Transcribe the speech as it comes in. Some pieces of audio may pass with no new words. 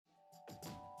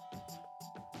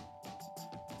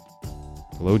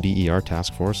Hello, DER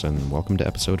Task Force, and welcome to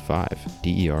Episode 5,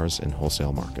 DERs in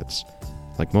Wholesale Markets.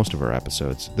 Like most of our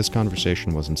episodes, this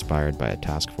conversation was inspired by a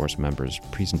task force member's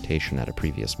presentation at a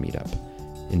previous meetup.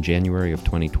 In January of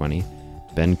 2020,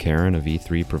 Ben Karen of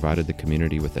E3 provided the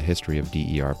community with a history of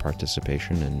DER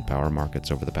participation in power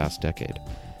markets over the past decade.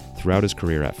 Throughout his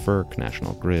career at FERC,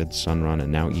 National Grid, Sunrun,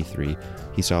 and now E3,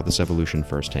 he saw this evolution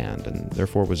firsthand and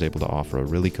therefore was able to offer a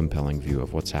really compelling view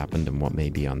of what's happened and what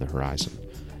may be on the horizon.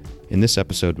 In this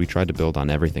episode, we tried to build on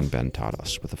everything Ben taught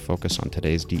us, with a focus on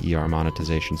today's DER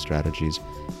monetization strategies,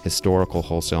 historical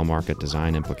wholesale market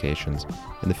design implications,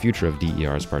 and the future of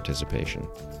DER's participation.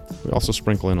 We also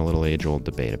sprinkle in a little age-old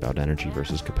debate about energy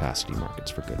versus capacity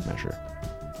markets for good measure.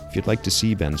 If you'd like to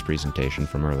see Ben's presentation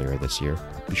from earlier this year,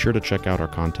 be sure to check out our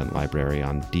content library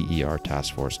on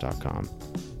dertaskforce.com.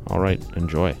 All right,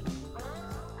 enjoy.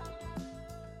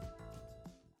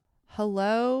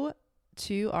 Hello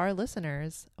to our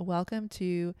listeners. Welcome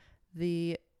to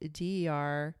the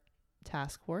DER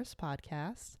Task Force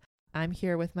podcast. I'm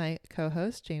here with my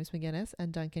co-hosts, James McGinnis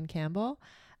and Duncan Campbell,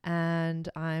 and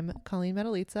I'm Colleen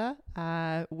Metalizza.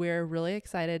 We're really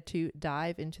excited to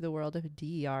dive into the world of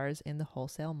DERs in the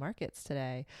wholesale markets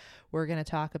today. We're going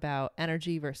to talk about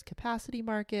energy versus capacity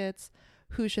markets,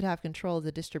 who should have control of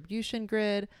the distribution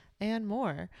grid, and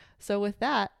more. So with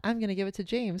that, I'm going to give it to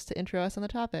James to intro us on the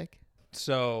topic.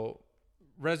 So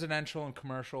residential and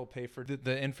commercial pay for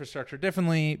the infrastructure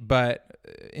differently, but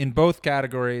in both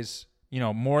categories,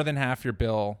 more than half your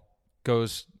bill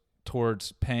goes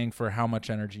towards paying for how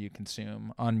much energy you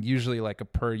consume on usually like a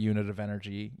per unit of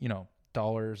energy,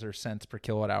 dollars or cents per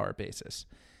kilowatt hour basis.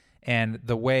 And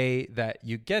the way that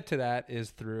you get to that is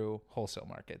through wholesale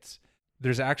markets.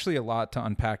 There's actually a lot to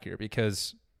unpack here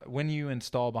because when you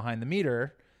install behind the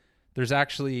meter, there's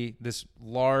actually this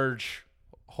large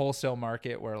wholesale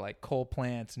market where like coal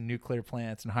plants, nuclear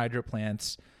plants, and hydro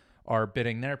plants are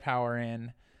bidding their power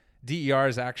in.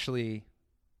 DERs actually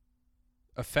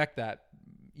affect that,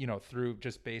 through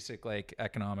just basic like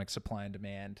economic supply and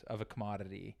demand of a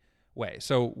commodity way.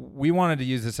 So we wanted to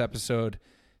use this episode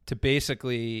to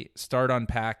basically start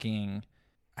unpacking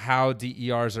how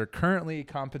DERs are currently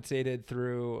compensated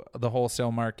through the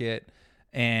wholesale market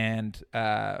and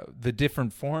the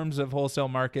different forms of wholesale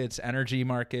markets, energy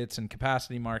markets, and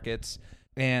capacity markets,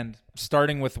 and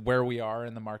starting with where we are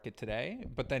in the market today,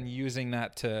 but then using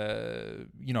that to,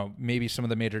 maybe some of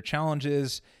the major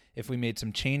challenges. If we made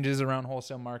some changes around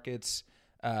wholesale markets,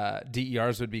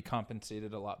 DERs would be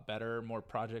compensated a lot better, more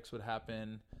projects would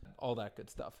happen, all that good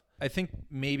stuff. I think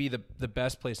maybe the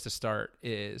best place to start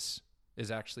is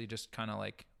actually just kind of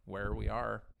like where we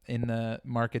are in the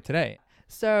market today.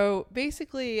 So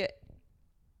basically,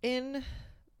 in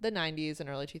the 90s and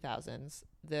early 2000s,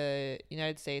 the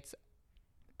United States,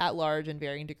 at large in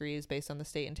varying degrees based on the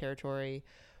state and territory,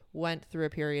 went through a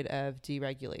period of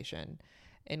deregulation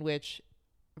in which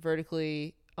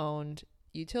vertically owned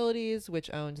utilities, which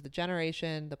owned the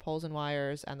generation, the poles and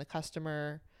wires, and the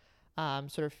customer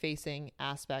sort of facing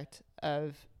aspect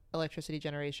of electricity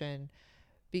generation,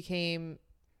 became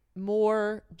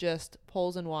more just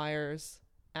poles and wires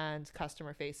and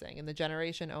customer facing, and the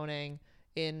generation owning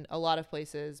in a lot of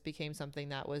places became something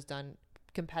that was done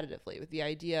competitively, with the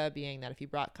idea being that if you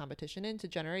brought competition into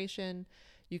generation,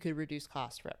 you could reduce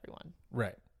costs for everyone.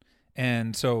 Right.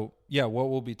 And so, what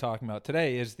we'll be talking about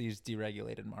today is these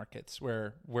deregulated markets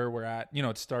where we're at.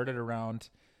 It started around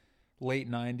late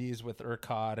 90s with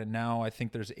ERCOT, and now I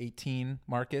think there's 18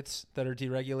 markets that are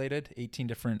deregulated, 18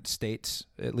 different states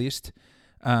at least.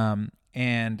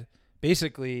 And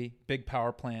basically, big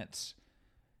power plants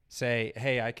say,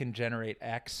 hey, I can generate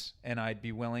X, and I'd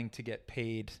be willing to get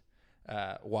paid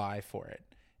Y for it.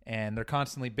 And they're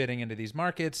constantly bidding into these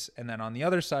markets. And then on the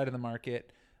other side of the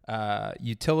market,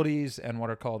 utilities and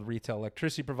what are called retail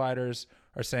electricity providers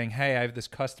are saying, hey, I have this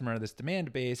customer, this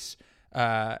demand base,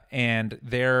 and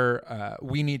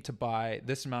we need to buy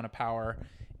this amount of power.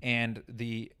 And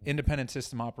the independent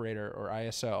system operator, or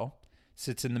ISO,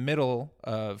 sits in the middle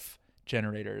of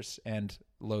generators and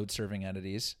load serving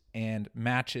entities and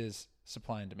matches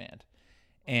supply and demand.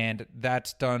 And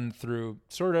that's done through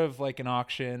sort of like an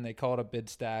auction. They call it a bid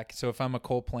stack. So if I'm a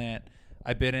coal plant,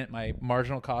 I bid in my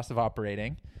marginal cost of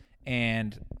operating,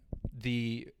 and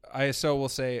the ISO will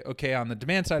say, okay, on the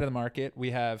demand side of the market,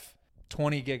 we have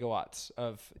 20 gigawatts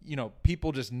of,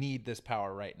 people just need this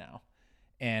power right now.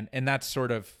 And that's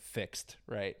sort of fixed,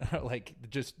 right? Like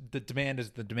just the demand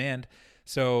is the demand.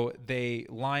 So they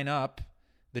line up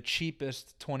the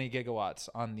cheapest 20 gigawatts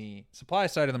on the supply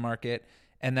side of the market,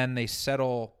 and then they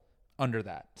settle under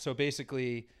that. So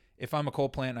basically, if I'm a coal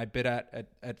plant, I bid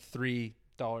at $3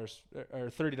 or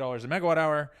 $30 a megawatt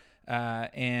hour,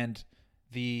 and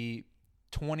the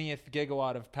 20th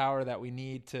gigawatt of power that we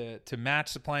need to match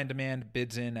supply and demand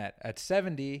bids in at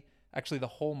 70. Actually, the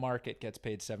whole market gets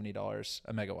paid $70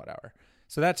 a megawatt hour.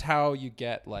 So that's how you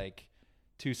get like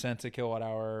 2 cents a kilowatt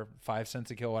hour, 5 cents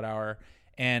a kilowatt hour.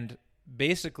 And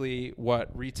basically what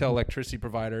retail electricity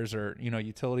providers or,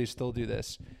 utilities still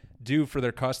do for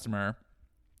their customer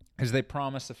is they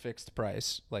promise a fixed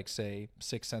price, like say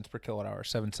 6 cents per kilowatt hour,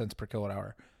 7 cents per kilowatt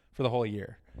hour for the whole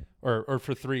year or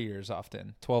for 3 years,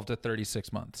 often 12 to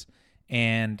 36 months.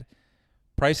 And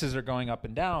prices are going up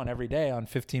and down every day on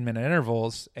 15-minute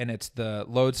intervals, and it's the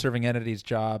load-serving entity's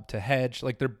job to hedge.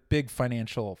 Like, they're big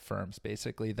financial firms,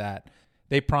 basically, that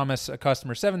they promise a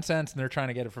customer 7 cents, and they're trying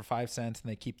to get it for 5 cents,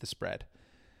 and they keep the spread.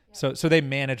 Yeah. So they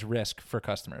manage risk for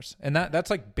customers. And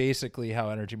that's like basically how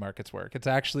energy markets work. It's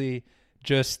actually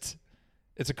just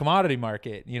it's a commodity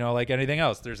market, like anything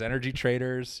else. There's energy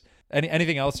traders,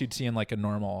 anything else you'd see in like a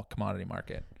normal commodity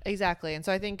market. Exactly. And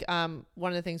so I think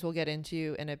one of the things we'll get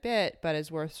into in a bit, but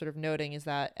is worth sort of noting, is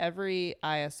that every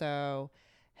ISO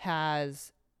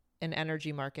has an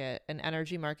energy market, and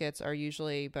energy markets are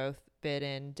usually both bid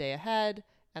in day ahead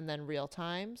and then real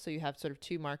time. So you have sort of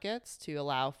two markets to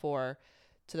allow for,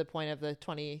 to the point of the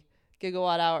 20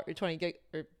 gigawatt hour, or 20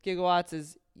 gigawatts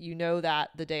is, that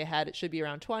the day ahead it should be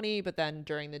around 20, but then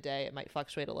during the day it might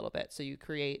fluctuate a little bit. So you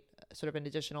create sort of an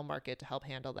additional market to help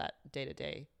handle that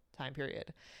day-to-day time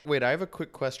period. Wait, I have a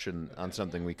quick question on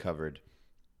something we covered.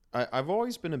 I've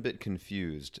always been a bit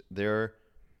confused. There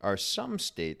are some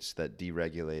states that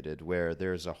deregulated where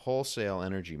there's a wholesale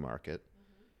energy market,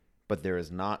 but there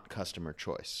is not customer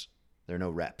choice. There are no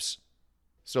reps.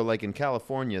 So like in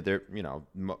California,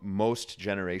 most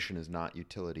generation is not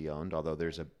utility owned, although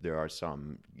there are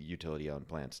some utility owned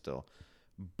plants still.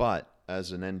 But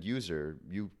as an end user,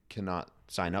 you cannot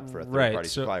sign up for a third party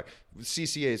supplier.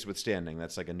 CCAs withstanding,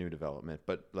 that's like a new development.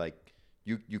 But like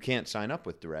you can't sign up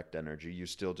with Direct Energy. You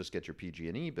still just get your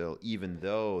PG&E bill, even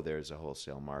though there's a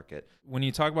wholesale market. When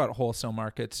you talk about wholesale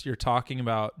markets, you're talking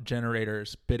about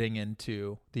generators bidding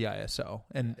into the ISO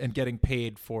and getting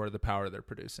paid for the power they're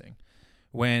producing.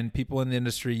 When people in the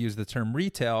industry use the term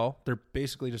retail, they're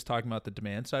basically just talking about the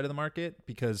demand side of the market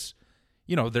because,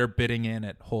 they're bidding in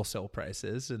at wholesale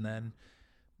prices. And then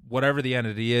whatever the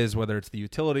entity is, whether it's the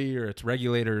utility or it's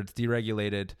regulated or it's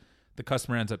deregulated, the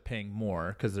customer ends up paying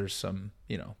more because there's some,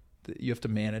 you have to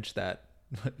manage that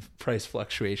price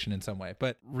fluctuation in some way.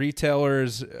 But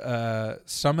retailers,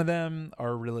 some of them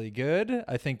are really good.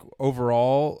 I think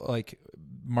overall, like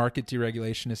market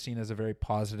deregulation is seen as a very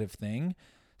positive thing.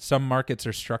 Some markets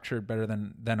are structured better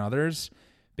than others.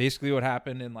 Basically what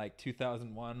happened in like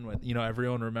 2001 with,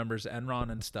 everyone remembers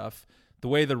Enron and stuff. The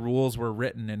way the rules were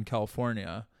written in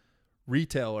California,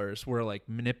 retailers were like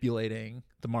manipulating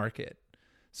the market.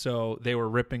 So they were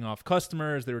ripping off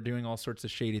customers. They were doing all sorts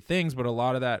of shady things. But a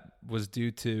lot of that was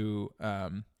due to,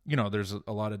 there's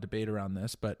a lot of debate around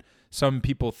this. But some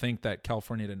people think that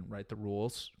California didn't write the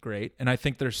rules great. And I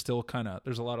think there's still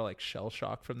there's a lot of like shell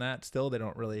shock from that still. They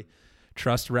don't really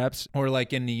trust reps. Or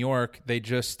like in New York, they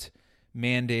just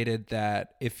mandated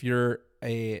that if you're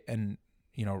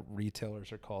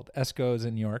retailers are called ESCOs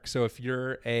in New York. So if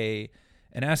you're an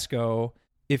ESCO,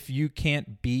 if you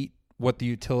can't beat what the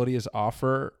utility is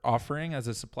offering as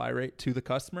a supply rate to the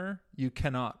customer, you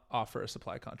cannot offer a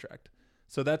supply contract.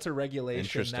 So that's a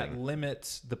regulation that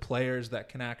limits the players that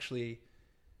can actually,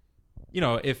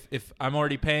 if I'm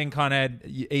already paying Con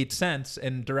Ed 8 cents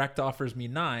and Direct offers me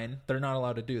 9, they're not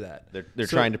allowed to do that. They're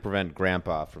trying to prevent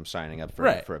grandpa from signing up for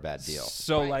a bad deal.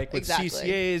 So like with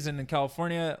CCAs and in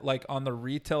California, like on the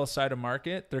retail side of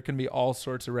market, there can be all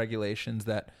sorts of regulations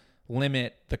that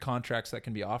limit the contracts that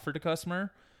can be offered to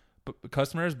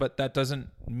customers, but that doesn't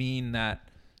mean that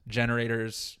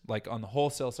generators like on the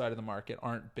wholesale side of the market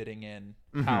aren't bidding in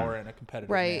power in a competitive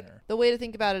manner. The way to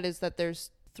think about it is that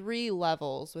there's 3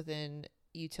 levels within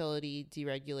utility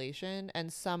deregulation,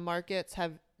 and some markets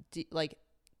have like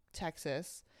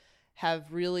Texas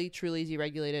have really truly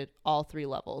deregulated all 3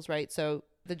 levels, right? So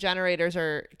the generators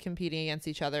are competing against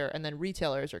each other, and then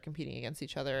retailers are competing against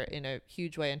each other in a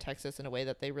huge way in Texas in a way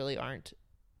that they really aren't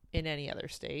in any other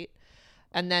state.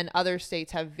 And then other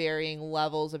states have varying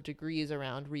levels of degrees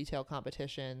around retail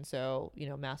competition. So,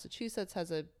 Massachusetts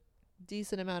has a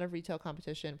decent amount of retail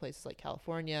competition. Places like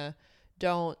California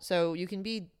don't. So you can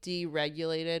be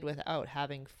deregulated without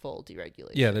having full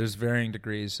deregulation. Yeah, there's varying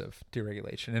degrees of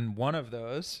deregulation. And one of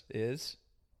those is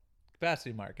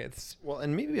capacity markets. Well,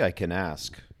 and maybe I can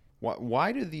ask,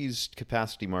 why do these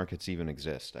capacity markets even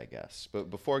exist, I guess? But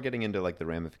before getting into like the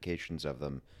ramifications of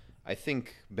them, I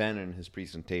think Ben in his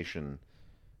presentation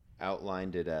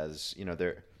outlined it as,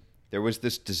 there was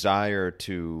this desire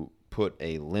to put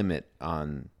a limit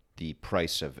on the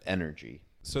price of energy.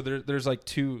 So there's like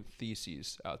two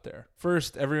theses out there.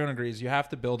 First, everyone agrees you have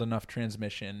to build enough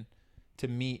transmission to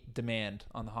meet demand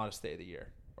on the hottest day of the year,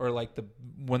 or like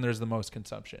when there's the most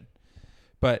consumption.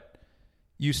 But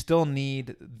you still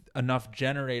need enough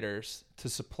generators to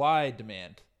supply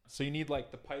demand. So you need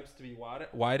like the pipes to be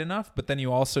wide enough, but then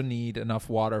you also need enough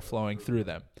water flowing through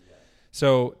them.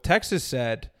 So Texas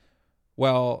said,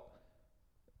 well,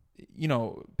 you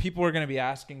know, people are going to be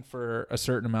asking for a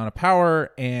certain amount of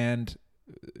power, and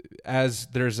as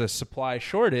there's a supply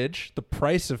shortage, the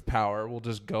price of power will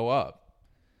just go up.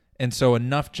 And so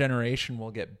enough generation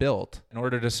will get built in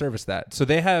order to service that. So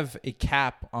they have a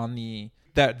cap on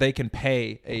that they can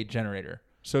pay a generator.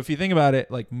 So if you think about it,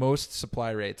 like most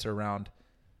supply rates are around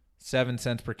 7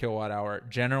 cents per kilowatt hour.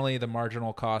 Generally, the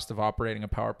marginal cost of operating a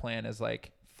power plant is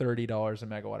like $30 a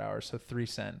megawatt hour, so 3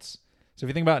 cents. So if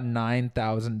you think about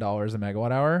 $9,000 a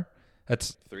megawatt hour,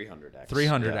 that's 300x.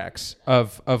 300x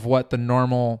of what the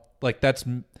normal, like that's,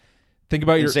 think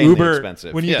about Insanely your Uber.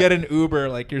 expensive. When you get an Uber,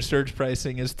 like your surge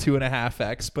pricing is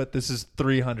 2.5x, but this is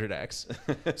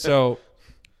 300x. So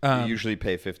you usually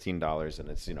pay $15 and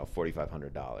it's,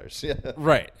 $4,500.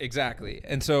 Right, exactly.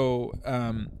 And so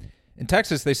in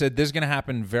Texas, they said this is going to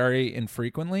happen very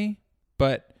infrequently,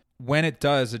 but when it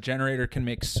does, a generator can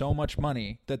make so much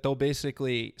money that they'll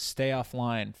basically stay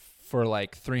offline for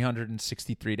like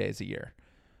 363 days a year.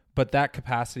 But that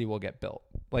capacity will get built.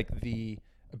 Like the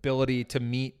ability to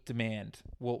meet demand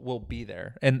will be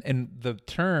there. And the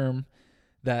term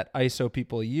that ISO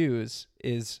people use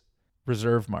is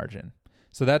reserve margin.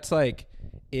 So that's like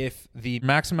if the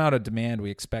max amount of demand we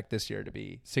expect this year to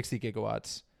be 60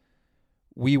 gigawatts,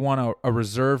 we want a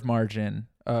reserve margin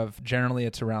of generally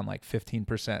it's around like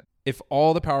 15%. If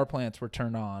all the power plants were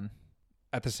turned on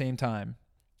at the same time,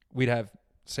 we'd have,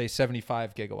 say,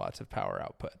 75 gigawatts of power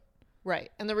output.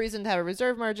 Right. And the reason to have a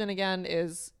reserve margin, again,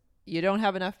 is you don't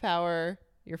have enough power,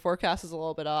 your forecast is a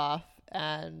little bit off,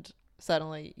 and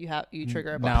suddenly you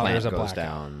trigger a Now blackout. there's a goes blackout.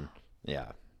 down.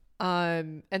 Yeah.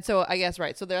 And so I guess,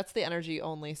 right. So that's the energy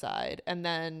only side. And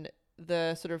then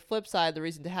the sort of flip side, the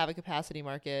reason to have a capacity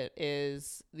market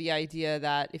is the idea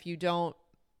that if you don't,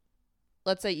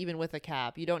 let's say even with a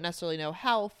cap, you don't necessarily know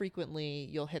how frequently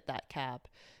you'll hit that cap.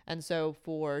 And so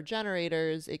for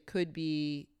generators, it could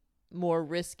be more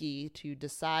risky to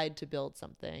decide to build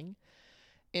something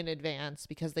in advance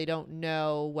because they don't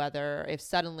know whether if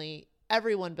suddenly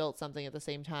everyone built something at the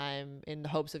same time in the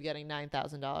hopes of getting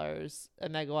 $9,000 a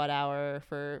megawatt hour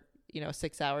for,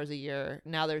 6 hours a year.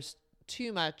 Now there's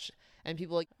too much and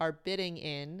people are bidding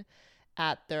in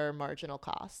at their marginal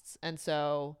costs. And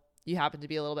so you happen to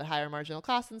be a little bit higher marginal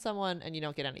cost than someone and you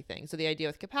don't get anything. So the idea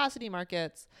with capacity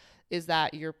markets is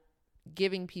that you're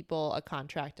giving people a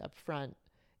contract up front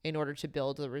in order to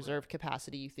build the reserve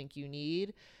capacity you think you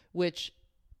need, which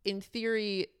in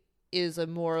theory is a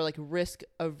more like risk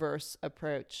averse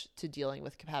approach to dealing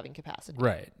with having capacity.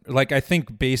 Right. Like I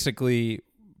think basically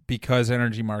because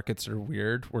energy markets are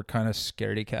weird, we're kind of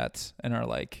scaredy cats and are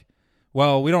like,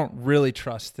 well, we don't really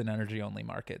trust an energy only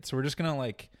market. So we're just going to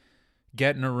like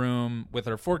get in a room with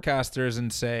our forecasters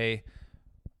and say,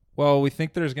 well, we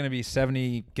think there's going to be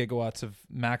 70 gigawatts of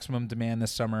maximum demand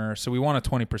this summer, so we want a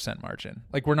 20% margin.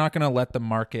 Like, we're not going to let the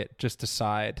market just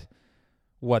decide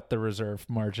what the reserve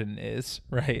margin is,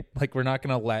 right? Like, we're not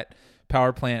going to let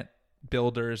power plant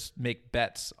builders make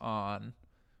bets on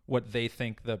what they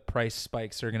think the price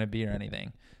spikes are going to be or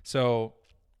anything. So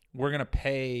we're going to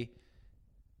pay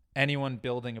anyone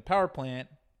building a power plant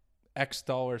X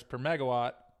dollars per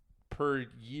megawatt per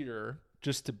year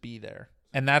just to be there.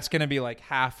 And that's going to be like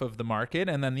half of the market.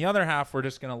 And then the other half, we're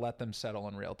just going to let them settle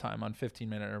in real time on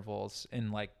 15-minute intervals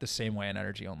in like the same way an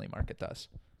energy only market does.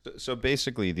 So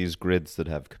basically these grids that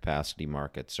have capacity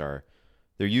markets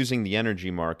they're using the energy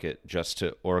market just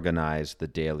to organize the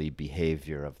daily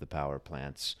behavior of the power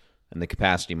plants and the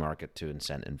capacity market to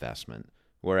incent investment.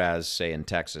 Whereas, say, in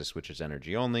Texas, which is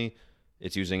energy only,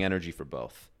 it's using energy for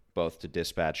both to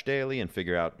dispatch daily and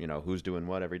figure out, who's doing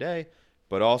what every day,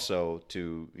 but also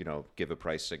to, give a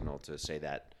price signal to say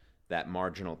that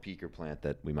marginal peaker plant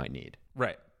that we might need.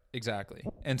 Right. Exactly.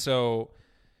 And so,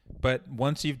 but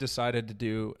once you've decided to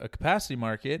do a capacity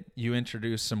market, you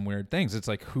introduce some weird things. It's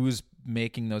like, who's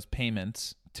making those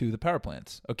payments to the power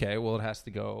plants? Okay, well, it has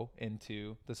to go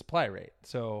into the supply rate.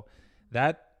 So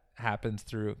that happens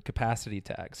through capacity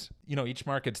tags. Each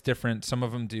market's different. Some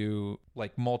of them do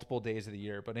like multiple days of the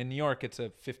year, but in New York, it's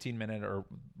a 15-minute or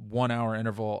 1 hour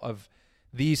interval of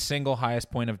the single highest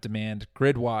point of demand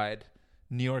grid wide,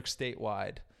 New York state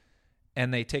wide.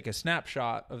 and they take a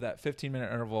snapshot of that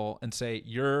 15-minute interval and say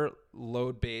your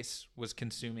load base was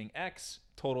consuming X,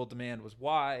 total demand was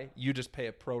Y, you just pay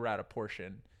a pro rata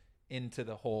portion into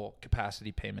the whole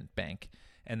capacity payment bank.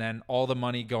 And then all the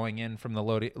money going in from the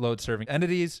load serving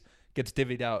entities gets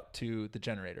divvied out to the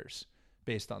generators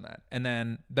based on that. And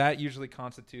then that usually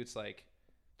constitutes like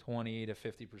 20 to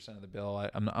 50% of the bill.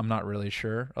 I'm not really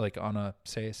sure, like on a,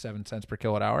 say, 7 cents per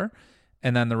kilowatt hour.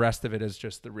 And then the rest of it is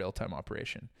just the real-time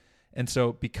operation. And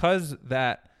so because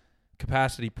that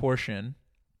capacity portion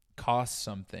costs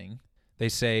something, they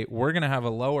say, we're going to have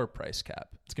a lower price cap.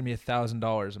 It's going to be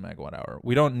 $1,000 a megawatt hour.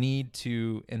 We don't need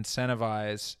to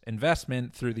incentivize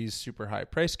investment through these super high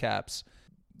price caps.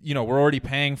 You know, we're already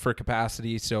paying for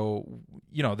capacity. So,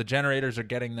 you know, the generators are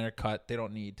getting their cut. They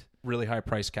don't need really high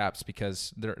price caps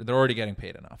because they're already getting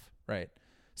paid enough. Right.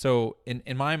 So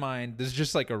in my mind, this is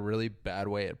just like a really bad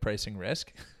way at pricing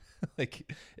risk.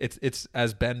 Like it's,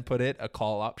 as Ben put it, a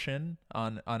call option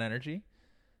on energy.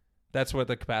 That's what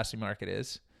the capacity market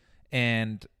is.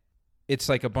 And it's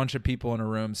like a bunch of people in a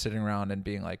room sitting around and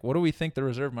being like, what do we think the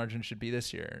reserve margin should be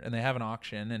this year? And they have an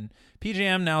auction. And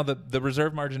PJM now, the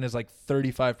reserve margin is like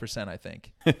 35%, I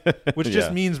think, which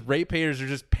just means ratepayers are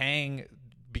just paying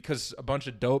because a bunch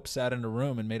of dope sat in a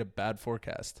room and made a bad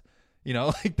forecast. You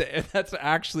know, like that's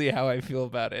actually how I feel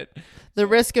about it. The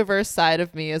risk averse side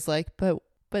of me is like, but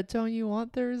don't you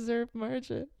want the reserve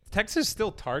margin? Texas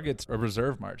still targets a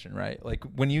reserve margin, right? Like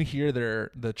when you hear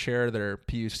the chair of their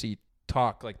PUC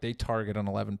talk, like they target an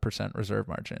 11% reserve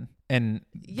margin, and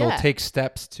they'll take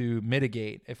steps to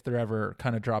mitigate if they're ever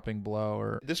kind of dropping below.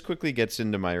 Or this quickly gets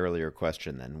into my earlier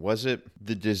question then. Was it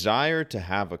the desire to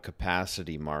have a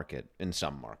capacity market in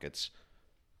some markets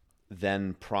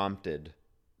then prompted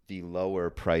the lower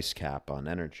price cap on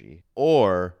energy?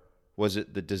 Or was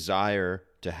it the desire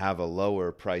to have a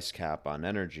lower price cap on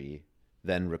energy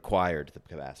then required the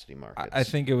capacity markets? I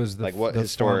think it was like what the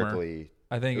historically former.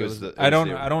 I think it was. I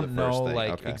don't know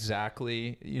like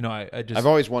exactly. You know, I've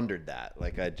always wondered that.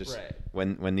 Like I just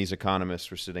when these economists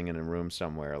were sitting in a room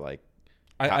somewhere, like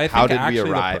how did we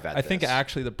arrive at this? I think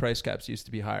actually the price caps used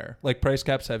to be higher. Like price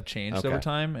caps have changed over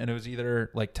time, and it was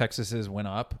either like Texas's went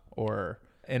up or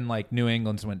and like New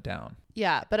England's went down.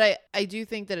 Yeah, but I do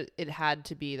think that it had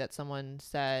to be that someone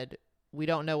said, we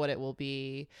don't know what it will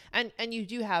be. And you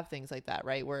do have things like that,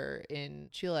 right? Where in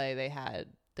Chile, they had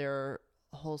their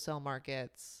wholesale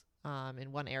markets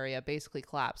in one area basically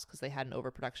collapsed because they had an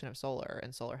overproduction of solar,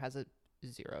 and solar has a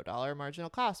 $0 marginal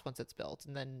cost once it's built,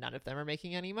 and then none of them are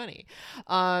making any money.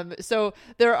 So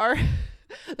there are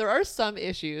there are some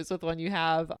issues with when you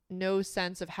have no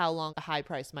sense of how long a high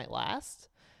price might last.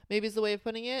 Maybe is the way of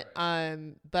putting it.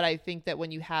 But I think that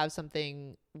when you have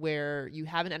something where you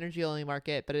have an energy only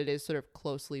market, but it is sort of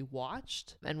closely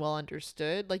watched and well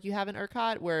understood, like you have in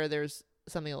ERCOT, where there's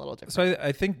something a little different. So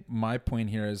I think my point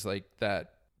here is like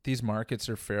that these markets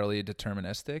are fairly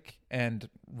deterministic, and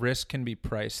risk can be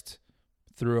priced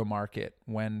through a market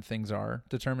when things are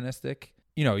deterministic.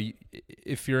 You know,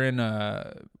 if you're in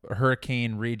a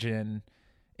hurricane region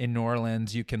in New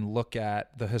Orleans, you can look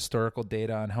at the historical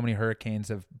data on how many hurricanes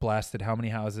have blasted how many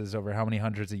houses over how many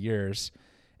hundreds of years.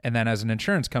 And then as an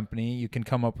insurance company, you can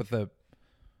come up with a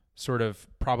sort of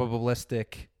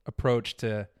probabilistic approach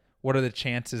to what are the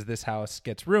chances this house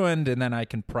gets ruined. And then I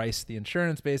can price the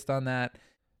insurance based on that.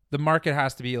 The market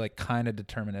has to be like kind of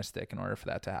deterministic in order for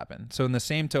that to happen. So in the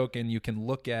same token, you can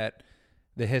look at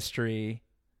the history,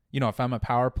 you know, if I'm a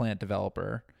power plant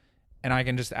developer, and I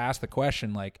can just ask the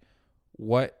question like,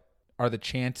 what are the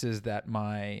chances that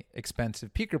my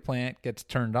expensive peaker plant gets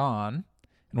turned on?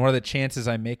 And what are the chances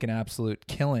I make an absolute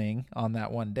killing on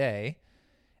that one day?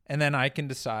 And then I can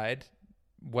decide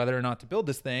whether or not to build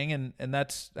this thing. And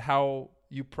that's how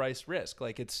you price risk.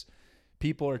 Like it's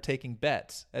people are taking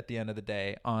bets at the end of the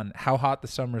day on how hot the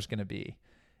summer is going to be.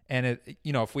 And it,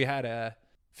 you know, if we had a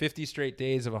 50 straight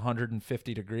days of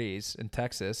 150 degrees in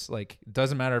Texas, like it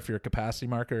doesn't matter if you're a capacity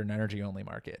market or an energy only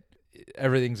market.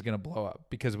 Everything's going to blow up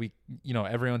because we, you know,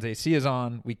 everyone's AC is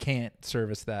on. We can't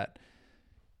service that.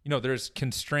 You know, there's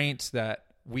constraints that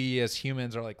we as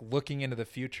humans are like looking into the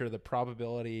future, the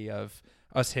probability of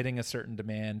us hitting a certain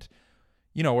demand,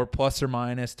 you know, we're plus or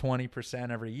minus 20%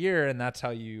 every year. And that's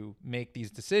how you make these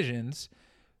decisions.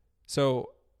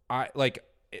 So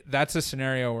that's a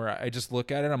scenario where I just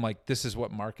look at it. I'm like, this is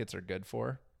what markets are good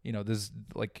for. You know, this is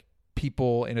like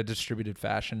people in a distributed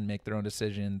fashion make their own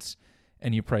decisions,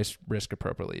 and you price risk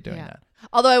appropriately doing that.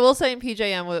 Although I will say in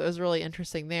PJM, what was really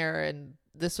interesting there, and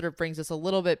this sort of brings us a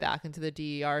little bit back into the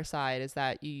DER side, is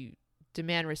that you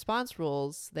demand response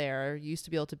rules there. You used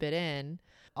to be able to bid in,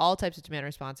 all types of demand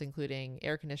response, including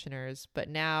air conditioners. But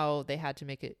now they had to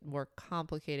make it more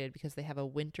complicated because they have a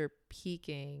winter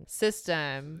peaking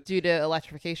system due to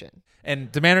electrification.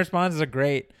 And demand response is a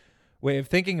great way of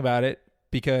thinking about it,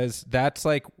 because that's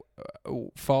like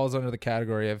falls under the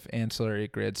category of ancillary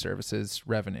grid services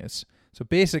revenues. So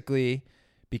basically,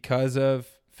 because of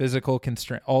physical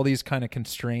constraint, all these kind of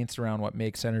constraints around what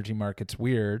makes energy markets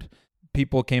weird,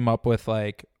 people came up with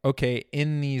like, okay,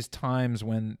 in these times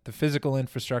when the physical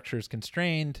infrastructure is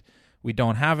constrained, we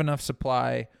don't have enough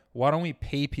supply, why don't we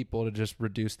pay people to just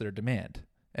reduce their demand?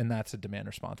 And that's a demand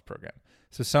response program.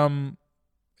 So some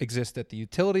exist at the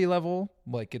utility level,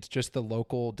 like it's just the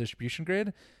local distribution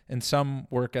grid, and some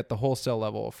work at the wholesale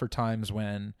level for times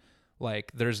when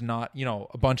like there's not,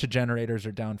 a bunch of generators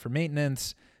are down for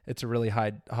maintenance, it's a really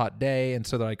hot day, and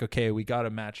so they're like, okay, we got to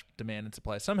match demand and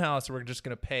supply somehow, so we're just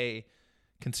going to pay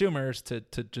consumers to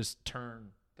just turn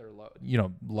their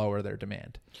lower their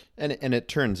demand. And it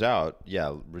turns out,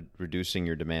 reducing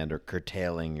your demand or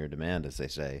curtailing your demand, as they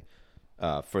say,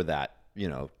 for that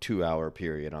 2-hour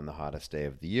period on the hottest day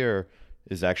of the year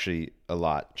is actually a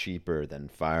lot cheaper than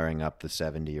firing up the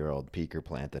 70-year-old peaker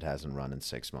plant that hasn't run in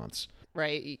 6 months.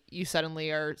 Right. You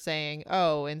suddenly are saying,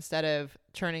 oh, instead of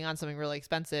turning on something really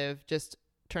expensive, just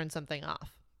turn something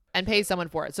off and pay someone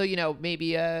for it. So,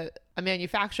 maybe a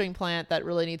manufacturing plant that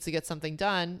really needs to get something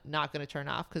done, not going to turn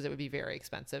off because it would be very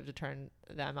expensive to turn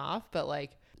them off. But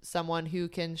like someone who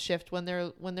can shift when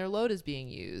their load is being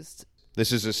used.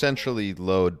 This is essentially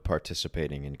load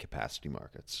participating in capacity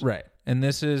markets. Right. And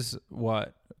this is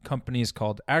what companies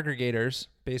called aggregators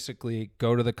basically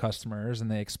go to the customers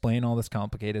and they explain all this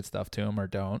complicated stuff to them or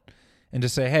don't. And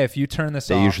just say, hey, if you turn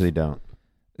this off. They usually don't.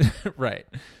 Right.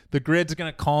 The grid's going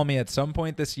to call me at some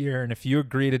point this year, and if you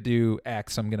agree to do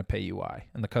X, I'm going to pay you Y.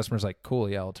 And the customer's like, cool,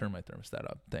 yeah, I'll turn my thermostat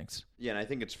up. Thanks. Yeah, and I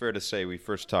think it's fair to say we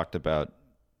first talked about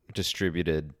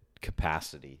distributed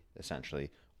capacity, essentially.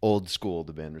 Old school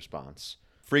demand response.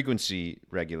 Frequency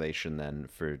regulation then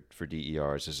for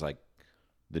DERs is like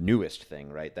the newest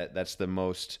thing, right? That's the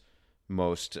most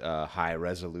high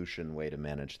resolution way to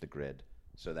manage the grid.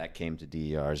 So that came to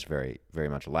DERs very, very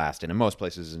much last, and in most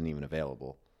places isn't even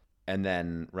available. And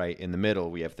then right in the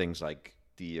middle, we have things like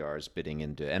DERs bidding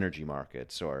into energy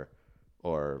markets or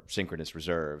synchronous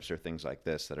reserves or things like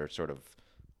this that are sort of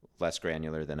less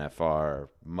granular than FR,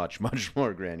 much, much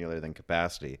more granular than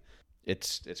capacity.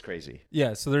 It's crazy.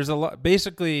 Yeah, so there's a lot.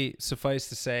 Basically, suffice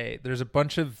to say, there's a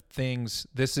bunch of things.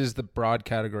 This is the broad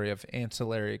category of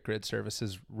ancillary grid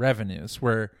services revenues,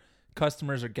 where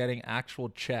customers are getting actual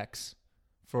checks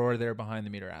for their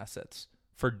behind-the-meter assets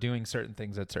for doing certain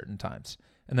things at certain times.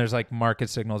 And there's like market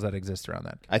signals that exist around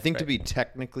that. I think to be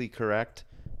technically correct,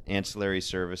 ancillary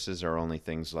services are only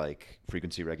things like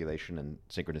frequency regulation and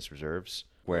synchronous reserves,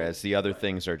 whereas the other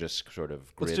things are just sort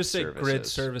of grid services. Let's just say grid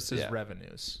services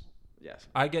revenues. Yes.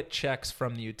 I get checks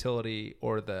from the utility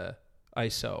or the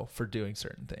ISO for doing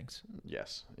certain things.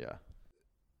 Yes. Yeah.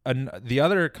 And the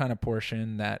other kind of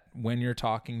portion that when you're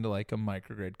talking to like a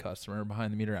microgrid customer,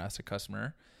 behind the meter asset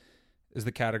customer, is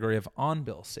the category of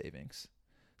on-bill savings.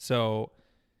 So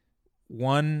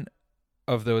one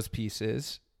of those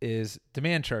pieces is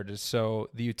demand charges. So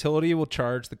the utility will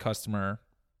charge the customer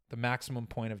the maximum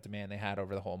point of demand they had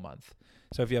over the whole month.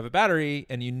 So if you have a battery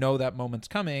and you know that moment's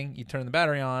coming, you turn the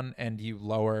battery on and you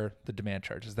lower the demand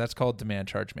charges. That's called demand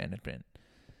charge management.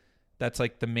 That's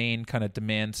like the main kind of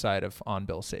demand side of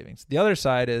on-bill savings. The other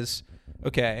side is,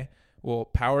 okay, well,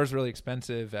 power is really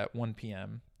expensive at 1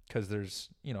 p.m. because there's,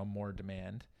 more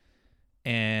demand.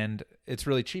 And it's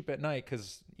really cheap at night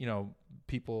because,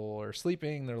 people are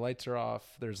sleeping, their lights are off,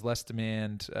 there's less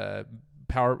demand,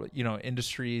 power,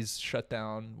 industries shut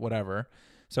down, whatever.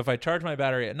 So if I charge my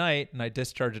battery at night and I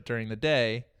discharge it during the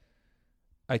day,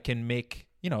 I can make,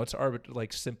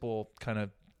 it's simple kind of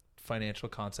financial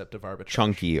concept of arbitrage.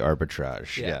 Chunky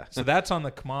arbitrage. Yeah. So that's on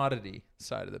the commodity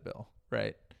side of the bill,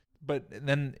 right? But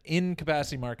then in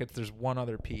capacity markets, there's one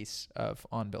other piece of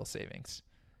on-bill savings,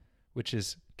 which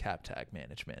is cap tag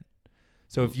management.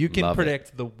 So if you can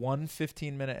predict the 1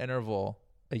 15-minute interval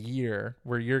a year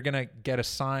where you're going to get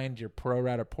assigned your pro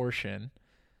rata portion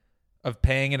of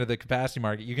paying into the capacity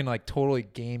market, you can like totally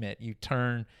game it. You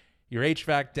turn your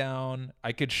HVAC down.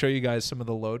 I could show you guys some of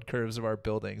the load curves of our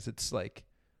buildings. It's like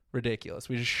ridiculous.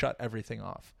 We just shut everything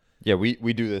off. Yeah, we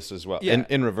do this as well. Yeah.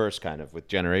 In reverse kind of with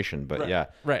generation, but right. Yeah.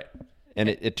 Right. And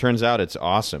it turns out it's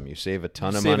awesome. You save a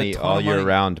ton of money all year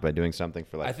round by doing something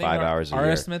for like 5 hours a year.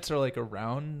 Our estimates are like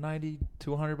around $90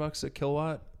 to $100 a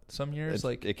kilowatt. some years.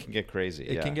 Like it can get crazy.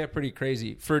 it can get pretty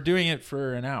crazy for doing it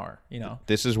for an hour,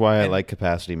 This is why I like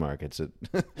capacity markets.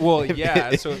 Well,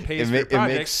 yeah, so it pays for your it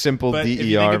projects, makes simple but if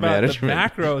you think DER about management. the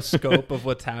macro scope of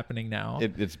what's happening now,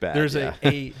 it's bad. there's yeah.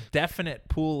 a definite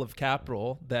pool of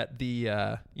capital that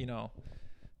the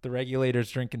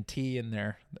regulators drinking tea in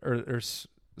their or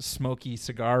smoky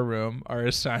cigar room are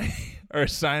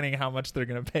assigning how much they're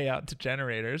going to pay out to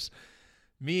generators.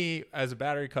 Me as a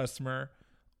battery customer,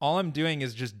 all I'm doing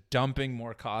is just dumping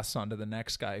more costs onto the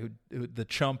next guy who the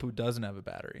chump who doesn't have a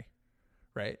battery,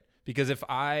 right? Because if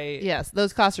yes,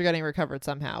 those costs are getting recovered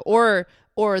somehow, or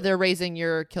they're raising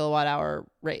your kilowatt hour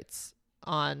rates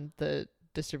on the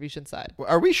distribution side.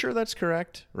 Are we sure that's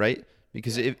correct? Right?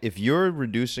 Because if you're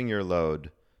reducing your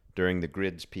load during the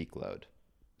grid's peak load,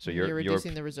 so you're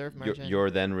reducing the reserve margin. You're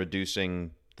then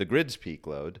reducing the grid's peak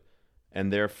load,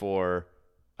 and therefore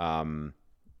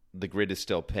the grid is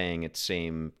still paying its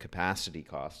same capacity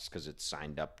costs because it's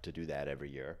signed up to do that every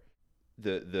year.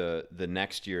 The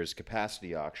next year's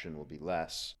capacity auction will be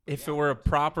less. If it were a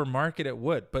proper market, it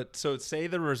would. But so say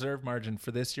the reserve margin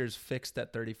for this year's fixed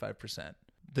at 35%.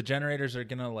 The generators are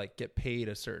going to get paid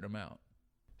a certain amount.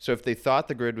 So if they thought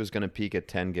the grid was going to peak at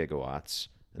 10 gigawatts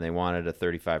and they wanted a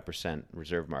 35%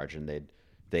 reserve margin,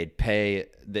 they'd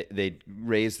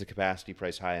raise the capacity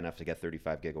price high enough to get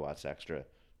 35 gigawatts extra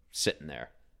sitting there,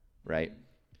 right?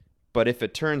 But if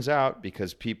it turns out,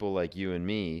 because people like you and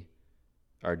me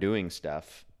are doing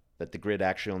stuff, that the grid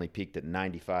actually only peaked at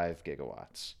 95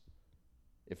 gigawatts,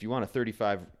 if you want a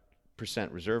 35%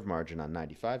 reserve margin on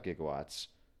 95 gigawatts,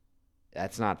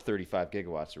 that's not 35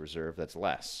 gigawatts of reserve, that's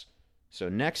less. So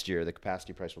next year, the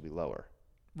capacity price will be lower.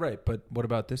 Right, but what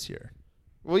about this year?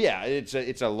 Well, yeah,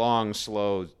 it's a long,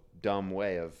 slow, dumb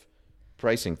way of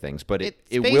pricing things, but it's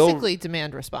it basically will,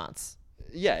 demand response.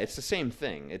 Yeah, it's the same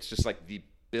thing. It's just like the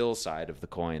bill side of the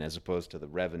coin as opposed to the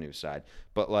revenue side.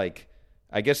 But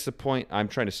I guess the point I'm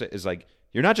trying to say is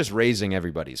you're not just raising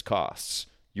everybody's costs.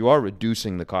 You are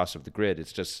reducing the cost of the grid.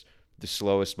 It's just the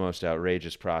slowest, most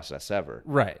outrageous process ever.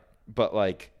 Right. But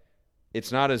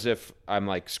it's not as if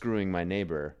I'm screwing my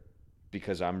neighbor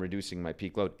because I'm reducing my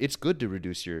peak load. It's good to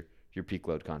reduce your peak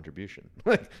load contribution.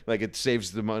 It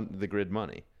saves the grid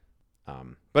money.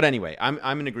 But anyway,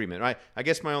 I'm in agreement. I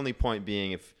guess my only point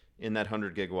being, if in that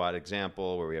 100 gigawatt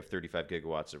example where we have 35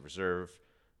 gigawatts of reserve,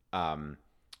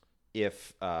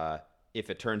 if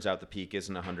it turns out the peak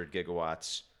isn't 100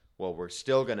 gigawatts, well, we're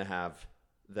still going to have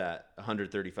that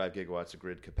 135 gigawatts of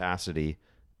grid capacity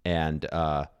and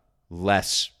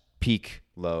less peak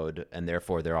load, and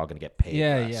therefore they're all going to get paid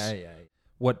less. Yeah.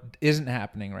 What isn't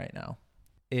happening right now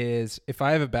is if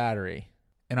I have a battery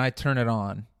and I turn it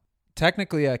on,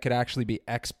 technically I could actually be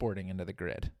exporting into the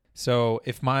grid. So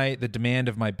if the demand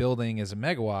of my building is a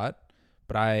megawatt,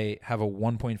 but I have a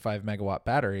 1.5 megawatt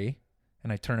battery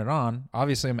and I turn it on,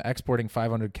 obviously I'm exporting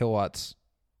 500 kilowatts,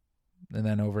 and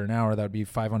then over an hour that would be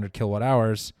 500 kilowatt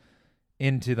hours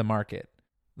into the market.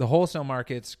 The wholesale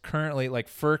markets currently,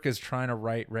 FERC is trying to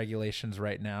write regulations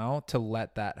right now to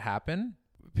let that happen.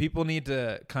 People need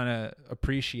to kind of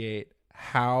appreciate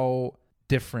how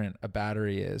different a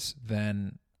battery is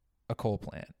than a coal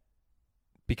plant,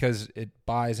 because it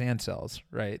buys and sells,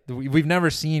 right? We've never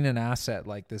seen an asset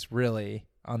like this really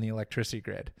on the electricity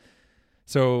grid.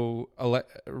 So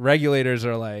regulators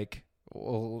are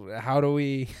well, how do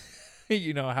we,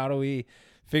 how do we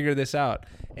figure this out?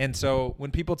 And so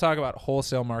when people talk about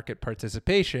wholesale market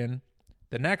participation,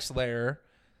 the next layer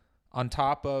on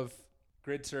top of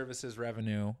grid services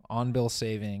revenue, on-bill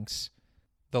savings,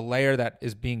 the layer that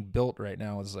is being built right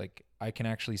now is I can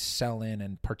actually sell in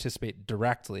and participate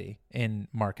directly in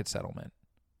market settlement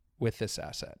with this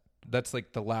asset. That's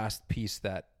the last piece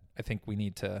that I think we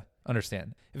need to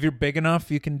understand. If you're big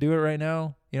enough, you can do it right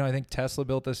now. I think Tesla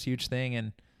built this huge thing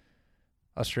in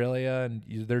Australia, and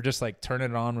they're just turn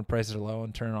it on when prices are low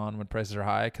and turn it on when prices are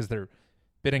high because they're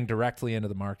bidding directly into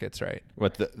the markets, right?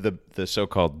 What, the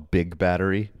so-called big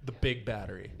battery? The big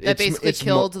battery. That basically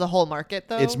killed the whole market,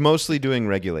 though? It's mostly doing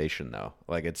regulation, though.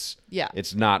 Yeah.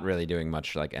 It's not really doing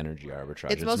much energy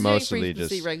arbitrage. It's mostly doing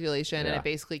frequency regulation, yeah. and it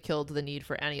basically killed the need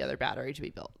for any other battery to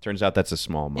be built. Turns out that's a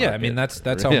small market. Yeah, I mean, that's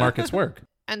how markets work.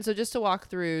 And so just to walk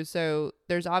through, so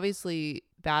there's obviously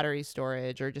battery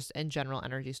storage or just in general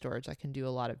energy storage that can do a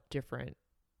lot of different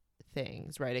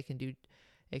things, right? It can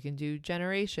do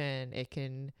generation. It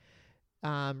can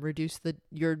reduce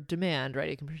your demand, right?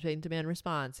 It can pertain demand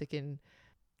response. It can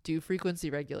do frequency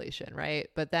regulation, right?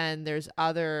 But then there's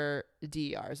other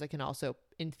DERs that can also,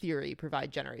 in theory,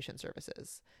 provide generation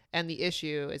services. And the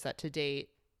issue is that to date,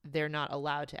 they're not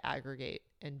allowed to aggregate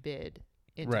and bid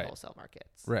into wholesale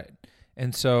markets. Right.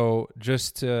 And so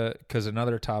because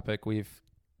another topic we've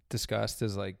discussed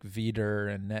is like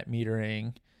VDER and net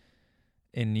metering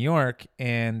in New York,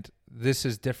 and this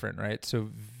is different, right? So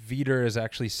VDER is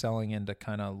actually selling into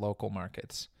kind of local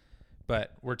markets,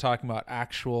 but we're talking about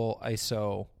actual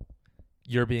ISO.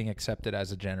 You're being accepted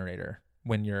as a generator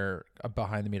when you're a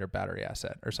behind the meter battery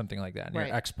asset or something like that, and Right.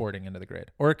 you're exporting into the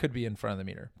grid, or it could be in front of the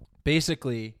meter.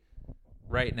 Basically,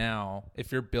 right now,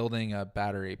 if you're building a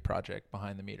battery project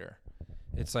behind the meter,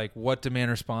 it's like, what demand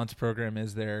response program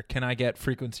is there? Can I get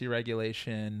frequency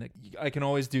regulation? I can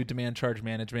always do demand charge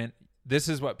management. This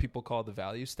is what people call the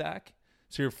value stack.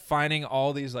 So you're finding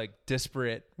all these like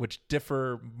disparate, which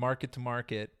differ market to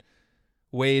market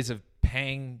ways of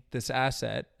paying this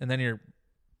asset. And then you're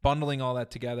bundling all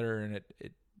that together, and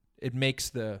it makes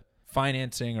the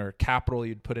financing or capital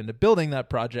you'd put into building that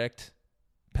project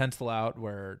pencil out,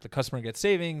 where the customer gets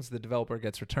savings, the developer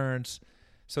gets returns.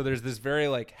 So there's this very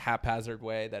like haphazard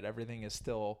way that everything is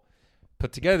still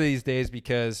put together these days,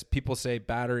 because people say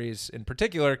batteries in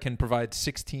particular can provide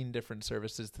 16 different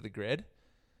services to the grid,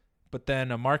 but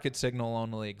then a market signal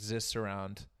only exists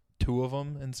around 2 of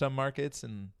them in some markets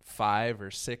and 5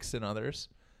 or 6 in others.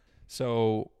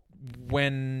 So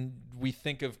when we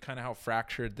think of kind of how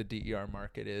fractured the DER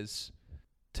market is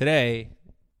today,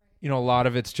 a lot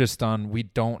of it's just on, we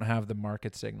don't have the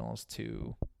market signals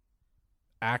to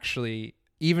actually,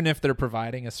 even if they're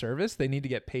providing a service, they need to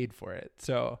get paid for it.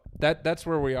 So that's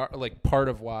where we are, like part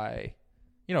of why,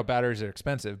 batteries are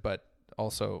expensive, but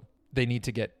also they need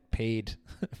to get paid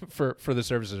for the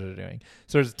services they're doing.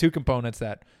 So there's 2 components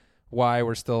that why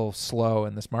we're still slow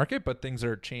in this market, but things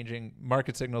are changing.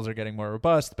 Market signals are getting more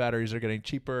robust. Batteries are getting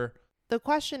cheaper. The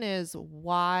question is,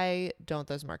 why don't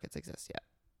those markets exist yet?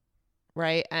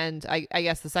 Right. And I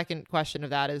guess the second question of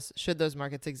that is, should those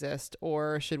markets exist,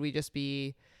 or should we just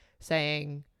be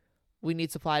saying we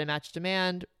need supply to match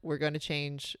demand? We're going to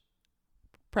change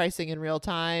pricing in real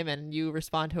time and you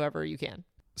respond however you can.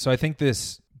 So I think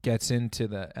this gets into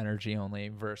the energy only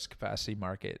versus capacity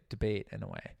market debate in a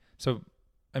way. So,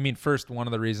 I mean, first, one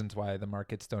of the reasons why the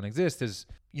markets don't exist is,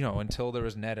 until there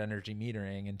was net energy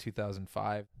metering in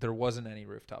 2005, there wasn't any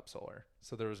rooftop solar.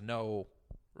 So there was no,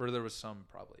 or there was some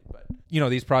probably, but,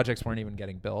 these projects weren't even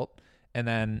getting built. And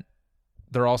then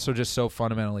they're also just so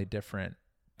fundamentally different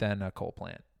than a coal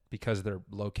plant because they're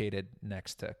located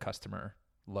next to customer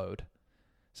load.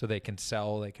 So they can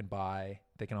sell, they can buy,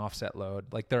 they can offset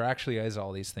load. Like there actually is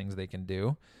all these things they can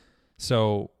do.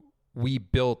 So we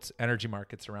built energy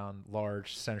markets around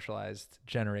large centralized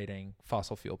generating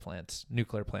fossil fuel plants,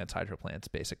 nuclear plants, hydro plants,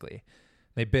 basically.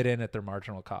 They bid in at their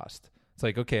marginal cost. It's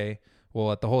like, okay,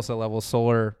 well, at the wholesale level,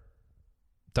 solar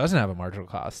doesn't have a marginal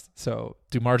cost. So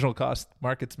do marginal cost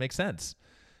markets make sense?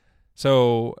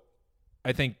 So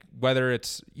I think whether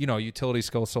it's, utility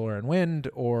scale solar and wind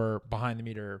or behind the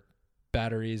meter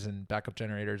batteries and backup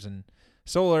generators and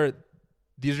solar,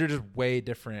 these are just way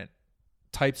different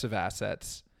types of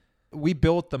assets. We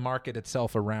built the market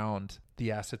itself around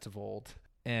the assets of old,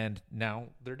 and now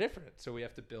they're different. So we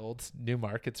have to build new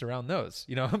markets around those.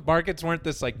 Markets weren't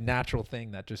this like natural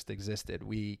thing that just existed.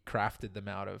 We crafted them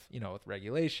out of, with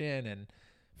regulation and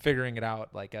figuring it out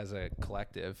like as a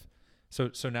collective.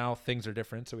 So now things are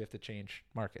different. So we have to change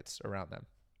markets around them.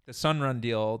 The Sunrun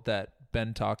deal that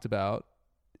Ben talked about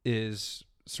is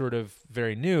sort of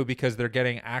very new because they're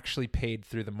getting actually paid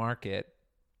through the market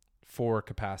for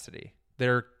capacity.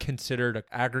 They're considered an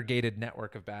aggregated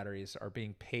network of batteries are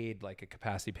being paid like a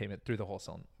capacity payment through the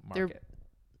wholesale market.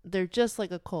 They're just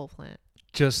like a coal plant.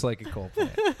 Just like a coal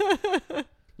plant.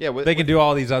 Yeah, they can do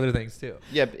all these other things too.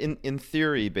 Yeah, in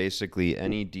theory, basically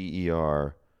any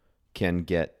DER can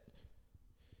get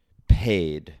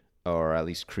paid or at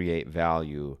least create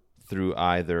value through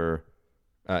either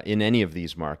in any of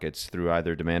these markets through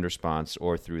either demand response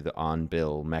or through the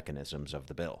on-bill mechanisms of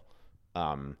the bill.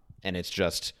 And it's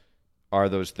just, are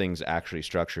those things actually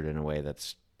structured in a way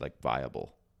that's like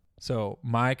viable? So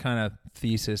my kind of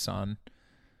thesis on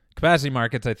capacity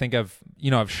markets, I think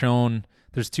I've shown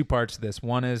there's 2 parts to this.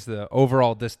 One is the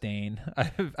overall disdain.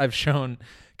 I've shown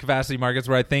capacity markets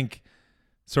where I think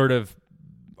sort of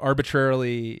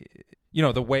arbitrarily,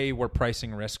 the way we're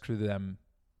pricing risk through them,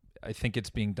 I think it's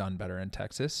being done better in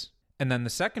Texas. And then the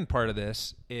second part of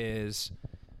this is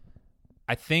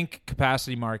I think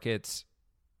capacity markets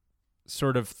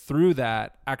sort of through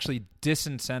that actually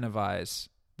disincentivize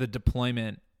the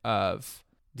deployment of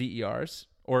DERs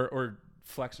or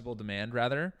flexible demand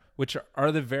rather, which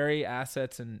are the very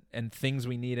assets and things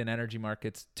we need in energy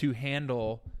markets to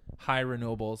handle high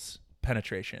renewables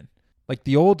penetration. like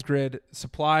the old grid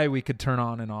supply, we could turn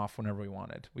on and off whenever we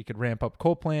wanted. We could ramp up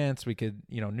coal plants. We could,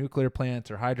 nuclear plants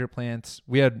or hydro plants.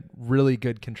 We had really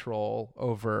good control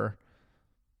over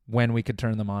when we could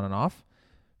turn them on and off.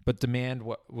 But demand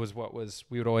was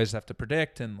we would always have to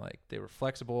predict, and like they were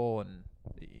flexible, and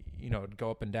it'd go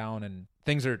up and down, and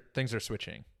things are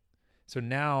switching. So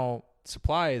now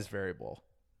supply is variable.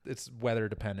 It's weather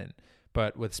dependent.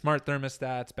 But with smart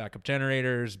thermostats, backup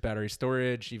generators, battery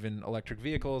storage, even electric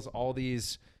vehicles, all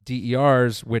these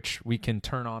DERs, which we can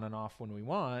turn on and off when we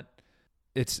want,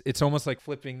 it's almost like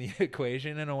flipping the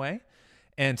equation in a way.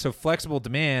 And so flexible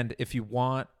demand, if you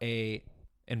want a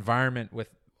environment with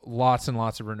lots and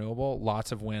lots of renewable,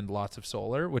 lots of wind, lots of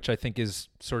solar, which I think is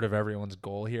sort of everyone's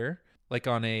goal here, like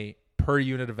on a per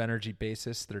unit of energy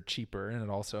basis, they're cheaper, and it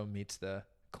also meets the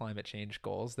climate change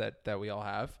goals that we all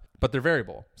have, but they're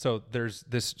variable. So there's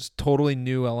this totally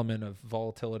new element of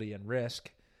volatility and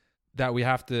risk that we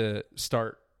have to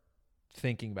start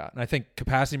thinking about. And I think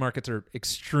capacity markets are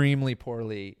extremely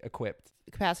poorly equipped.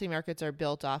 Capacity markets are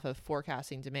built off of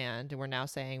forecasting demand, and we're now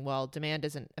saying, well, demand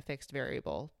isn't a fixed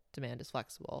variable, demand is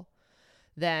flexible.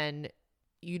 Then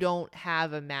you don't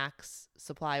have a max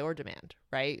supply or demand,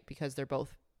 right? Because they're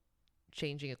both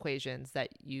changing equations that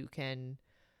you can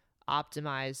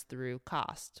optimize through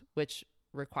cost, which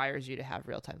requires you to have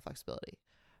real-time flexibility.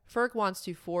 FERC wants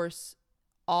to force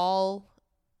all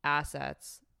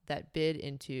assets that bid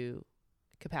into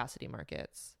capacity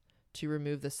markets to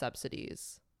remove the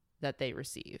subsidies that they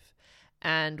receive.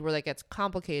 And where that gets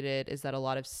complicated is that a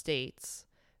lot of states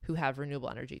who have renewable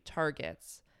energy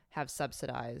targets have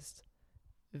subsidized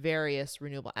various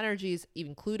renewable energies,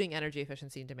 including energy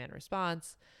efficiency and demand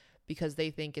response, because they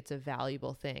think it's a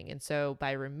valuable thing. And so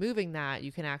by removing that,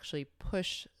 you can actually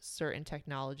push certain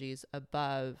technologies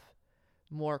above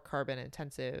more carbon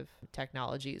intensive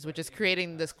technologies, which is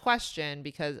creating this question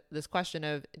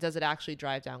of, does it actually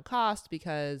drive down cost?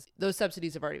 Because those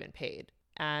subsidies have already been paid,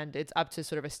 and it's up to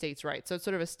sort of a state's right. So it's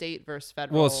sort of a state versus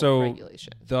federal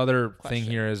regulation. The other thing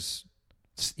here is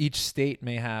each state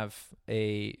may have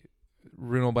a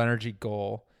renewable energy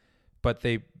goal, but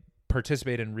they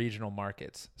participate in regional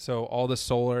markets. So all the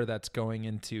solar that's going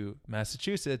into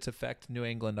Massachusetts affect New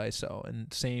England ISO,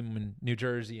 and same in New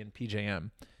Jersey and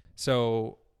PJM.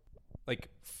 So like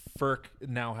FERC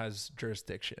now has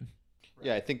jurisdiction.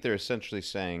 Yeah, I think they're essentially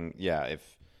saying,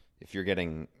 if you're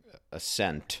getting a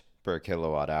cent per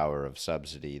kilowatt hour of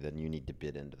subsidy, then you need to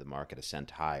bid into the market a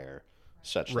cent higher,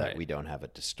 such that we don't have a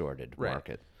distorted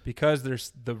market. Because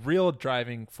there's the real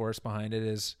driving force behind it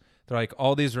is they're like,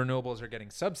 all these renewables are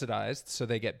getting subsidized, so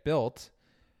they get built.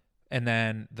 And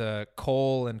then the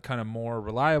coal and kind of more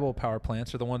reliable power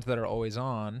plants are the ones that are always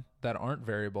on, that aren't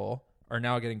variable, are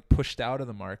now getting pushed out of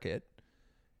the market.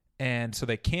 And so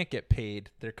they can't get paid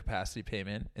their capacity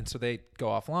payment. And so they go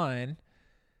offline.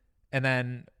 And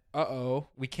then,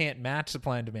 we can't match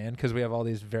supply and demand because we have all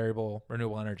these variable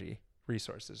renewable energy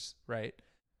resources, right?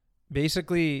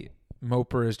 Basically,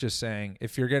 MOPR is just saying,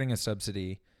 if you're getting a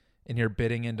subsidy and you're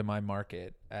bidding into my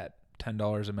market at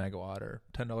 $10 a megawatt or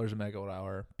 $10 a megawatt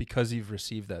hour because you've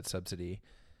received that subsidy,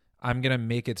 I'm going to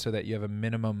make it so that you have a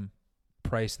minimum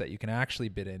price that you can actually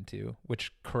bid into,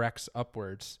 which corrects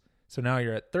upwards. So now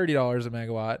you're at $30 a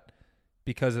megawatt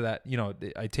because of that.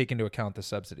 I take into account the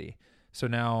subsidy. So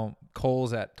now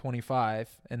coal's at 25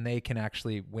 and they can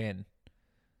actually win.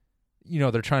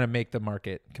 They're trying to make the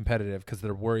market competitive because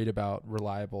they're worried about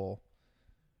reliable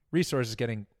resources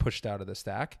getting pushed out of the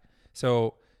stack.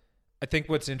 So I think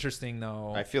what's interesting,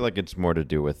 though, I feel like it's more to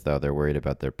do with, they're worried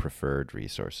about their preferred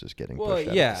resources getting pushed out of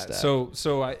the stack.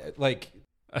 So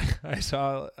I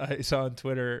saw on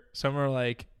Twitter, some are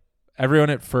like, everyone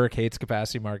at FERC hates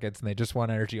capacity markets and they just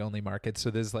want energy only markets.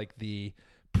 So there's like the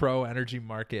pro energy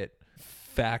market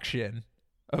faction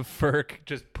of FERC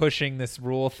just pushing this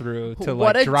rule through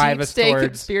to drive us towards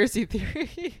conspiracy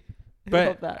theory.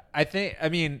 But I think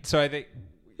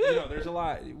there's a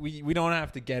lot. We don't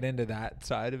have to get into that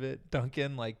side of it,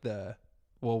 Duncan. Like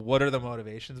what are the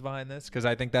motivations behind this? Because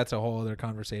I think that's a whole other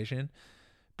conversation.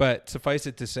 But suffice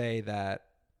it to say that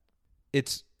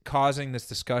it's causing this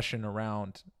discussion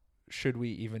around, should we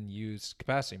even use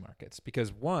capacity markets?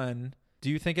 Because one, do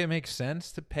you think it makes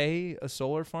sense to pay a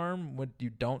solar farm when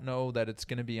you don't know that it's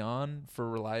going to be on for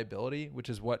reliability, which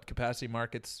is what capacity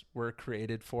markets were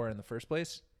created for in the first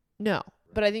place? No,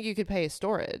 but I think you could pay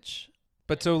storage.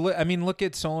 But look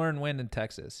at solar and wind in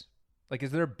Texas. Like,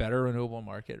 is there a better renewable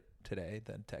market today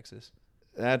than Texas?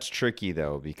 That's tricky,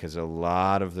 though, because a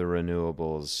lot of the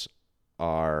renewables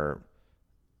are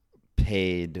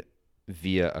paid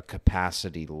via a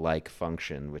capacity-like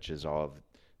function, which is all of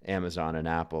Amazon and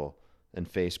Apple and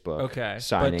Facebook Okay,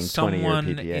 signing but 20-year someone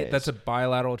PPAs. that's a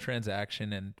bilateral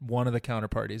transaction, and one of the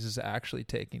counterparties is actually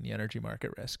taking the energy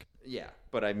market risk. Yeah,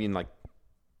 but I mean, like,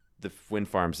 the wind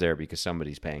farm's there because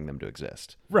somebody's paying them to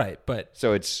exist. Right, but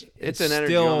So it's an still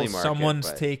energy-only market. someone's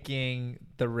but taking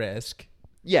the risk.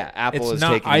 yeah, Apple It's is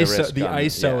not taking ISO. the risk. The on,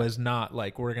 ISO yeah. is not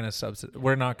like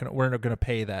we're not gonna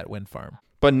pay that wind farm.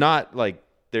 But not like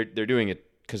they're doing it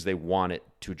because they want it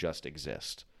to just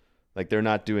exist. Like, they're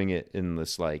not doing it in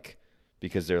this, like,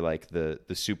 because they're like the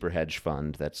super hedge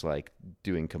fund that's like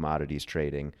doing commodities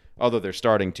trading. Although they're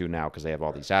starting to now because they have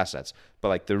all these assets. But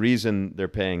like, the reason they're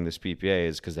paying this PPA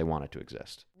is because they want it to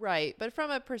exist. Right. But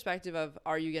from a perspective of,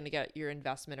 are you going to get your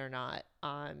investment or not?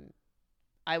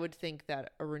 I would think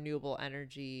that a renewable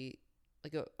energy,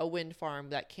 like a wind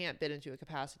farm that can't bid into a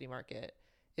capacity market,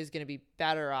 is going to be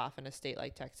better off in a state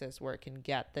like Texas where it can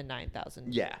get the $9,000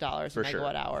 a for sure,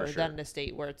 megawatt hour for sure. than in a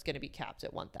state where it's going to be capped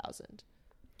at 1,000.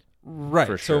 Right.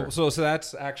 For sure. So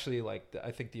that's actually like I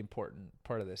think the important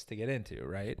part of this to get into,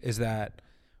 right? Is that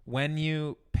when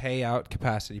you pay out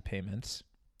capacity payments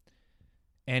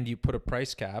and you put a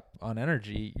price cap on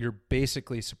energy, you're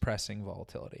basically suppressing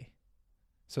volatility.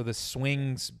 So the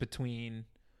swings between,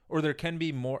 or there can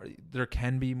be more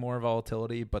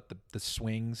volatility, but the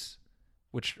swings,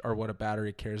 which are what a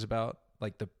battery cares about,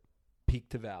 like the peak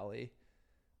to valley,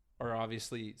 are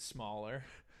obviously smaller.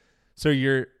 So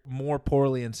you're more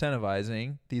poorly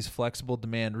incentivizing these flexible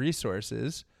demand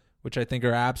resources, which I think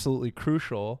are absolutely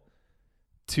crucial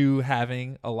to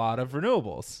having a lot of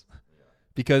renewables,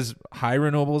 because high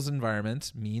renewables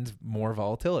environments means more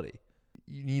volatility.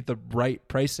 You need the right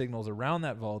price signals around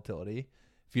that volatility.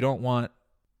 If you don't want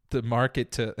the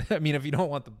market to, if you don't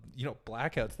want the,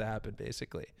 blackouts to happen,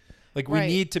 basically, like we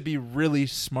need to be really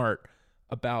smart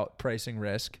about pricing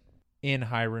risk in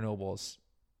high renewables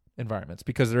environments,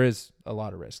 because there is a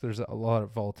lot of risk. There's a lot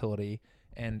of volatility,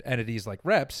 and entities like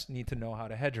reps need to know how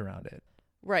to hedge around it.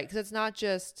 Right. Because it's not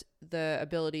just the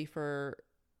ability for,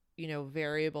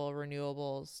 variable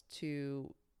renewables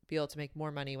to be able to make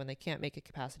more money when they can't make a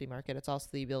capacity market. It's also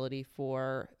the ability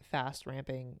for fast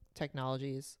ramping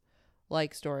technologies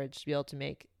like storage to be able to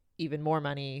make even more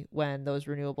money when those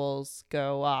renewables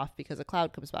go off because a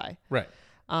cloud comes by. Right.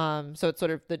 So it's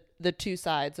sort of the two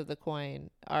sides of the coin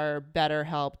are better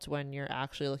helped when you're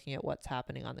actually looking at what's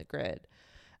happening on the grid.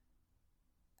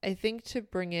 I think to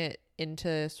bring it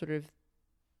into sort of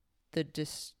the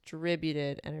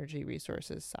distributed energy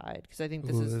resources side, because I think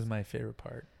this is my favorite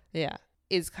part. Yeah,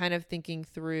 is kind of thinking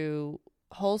through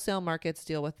wholesale markets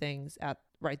deal with things at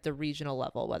the regional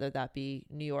level, whether that be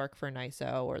New York for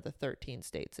NYISO or the 13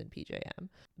 states in PJM.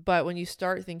 But when you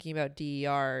start thinking about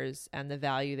DERs and the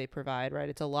value they provide, right,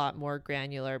 it's a lot more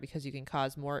granular because you can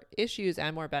cause more issues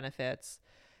and more benefits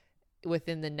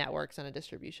within the networks on a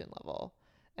distribution level.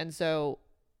 And so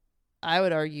I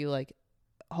would argue like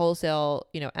wholesale,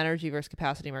 energy versus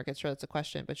capacity markets, sure, that's a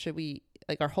question, but should we,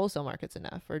 are wholesale markets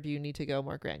enough, or do you need to go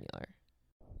more granular?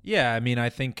 Yeah, I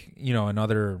think, in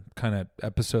other kind of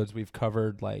episodes we've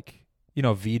covered,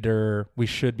 VDER, we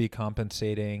should be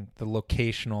compensating the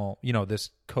locational,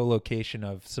 this co-location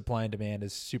of supply and demand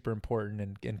is super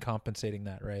important in compensating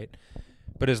that, right?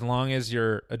 But as long as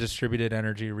you're a distributed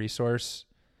energy resource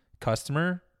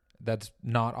customer that's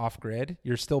not off-grid,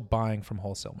 you're still buying from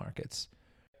wholesale markets.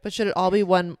 But should it all be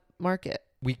one market?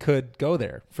 We could go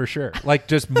there for sure. Like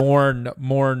just more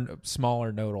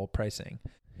smaller nodal pricing.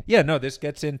 Yeah, no, this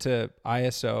gets into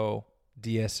ISO,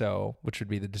 DSO, which would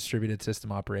be the distributed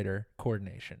system operator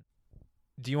coordination.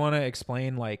 Do you want to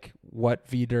explain what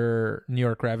VDER New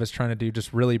York Rev is trying to do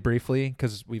just really briefly?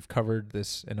 Because we've covered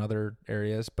this in other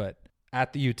areas, but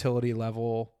at the utility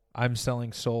level, I'm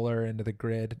selling solar into the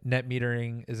grid. Net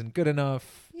metering isn't good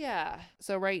enough. Yeah.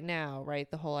 So right now,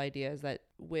 the whole idea is that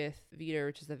with VDER,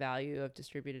 which is the value of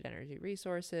distributed energy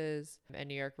resources, and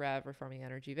New York Rev reforming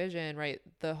energy vision,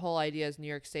 the whole idea is New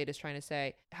York State is trying to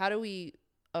say, how do we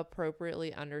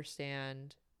appropriately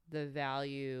understand the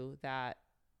value that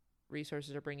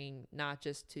resources are bringing, not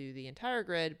just to the entire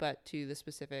grid, but to the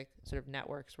specific sort of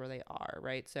networks where they are,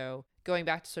 right? So going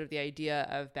back to sort of the idea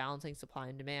of balancing supply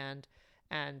and demand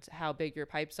and how big your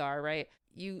pipes are, right?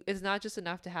 It's not just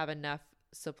enough to have enough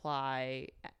supply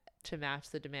to match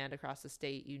the demand across the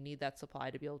state. You need that supply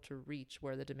to be able to reach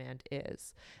where the demand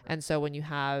is. Right. And so when you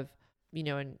have,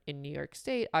 in New York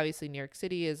State, obviously New York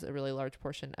City is a really large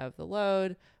portion of the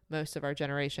load. Most of our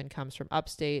generation comes from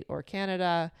upstate or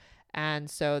Canada. And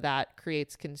so that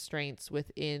creates constraints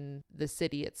within the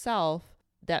city itself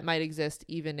that might exist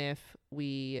even if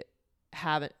we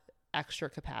haven't extra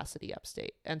capacity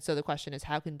upstate. And so the question is,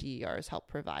 how can DERs help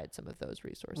provide some of those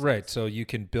resources? Right. So you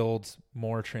can build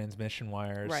more transmission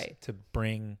wires to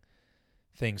bring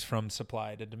things from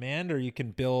supply to demand, or you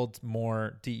can build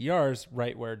more DERs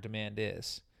right where demand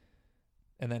is.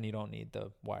 And then you don't need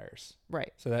the wires.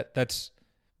 Right. So that's,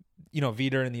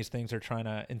 VDER and these things are trying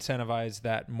to incentivize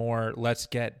that more. Let's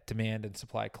get demand and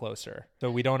supply closer, so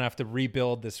we don't have to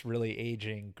rebuild this really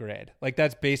aging grid. Like,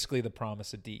 that's basically the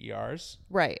promise of DERs.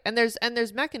 Right. And there's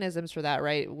mechanisms for that,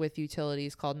 right? With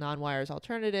utilities called non-wires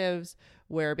alternatives,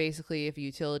 where basically if a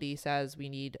utility says we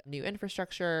need new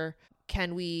infrastructure,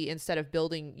 can we, instead of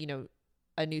building,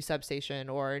 a new substation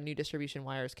or new distribution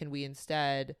wires, can we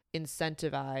instead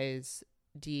incentivize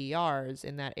DERs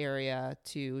in that area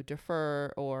to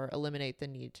defer or eliminate the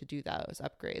need to do those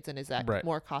upgrades? And is that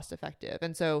more cost effective?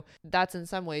 And so that's in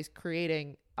some ways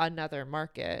creating another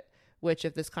market, which,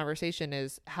 if this conversation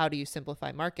is how do you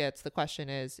simplify markets, the question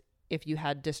is, if you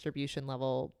had distribution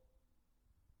level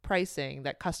pricing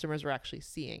that customers were actually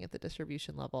seeing at the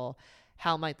distribution level,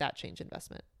 how might that change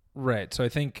investment? Right. So I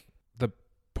think the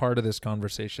part of this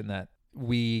conversation that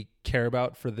we care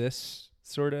about for this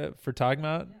for talking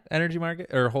about energy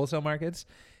market or wholesale markets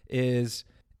is,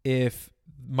 if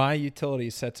my utility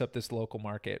sets up this local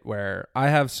market where I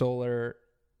have solar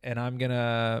and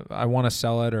I want to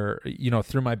sell it, or,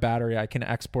 through my battery, I can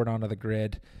export onto the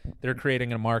grid. They're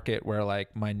creating a market where,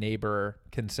 like, my neighbor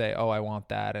can say, oh, I want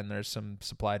that. And there's some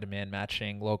supply demand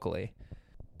matching locally.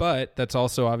 But that's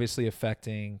also obviously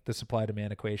affecting the supply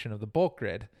demand equation of the bulk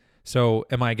grid. So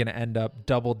am I going to end up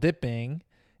double dipping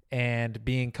and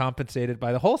being compensated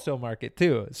by the wholesale market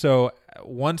too? So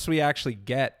once we actually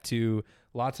get to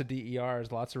lots of DERs,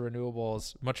 lots of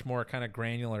renewables, much more kind of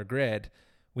granular grid,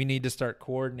 we need to start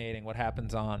coordinating what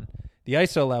happens on the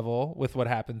ISO level with what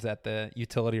happens at the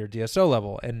utility or DSO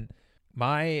level. And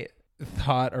my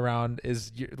thought around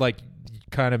is, like,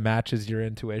 kind of matches your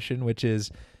intuition, which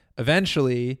is,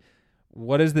 eventually,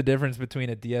 what is the difference between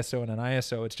a DSO and an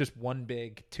ISO? It's just one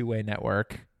big two-way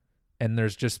network. And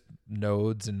there's just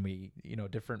nodes, and we,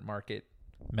 different market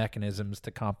mechanisms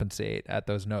to compensate at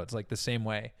those nodes, like the same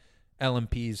way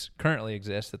LMPs currently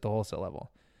exist at the wholesale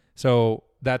level. So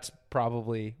that's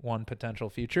probably one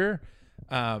potential future.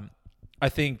 I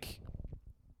think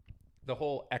the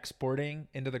whole exporting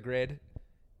into the grid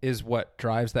is what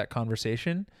drives that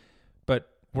conversation, but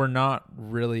we're not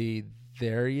really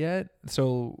there yet.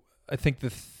 So I think the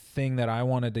thing that I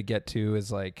wanted to get to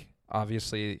is, like,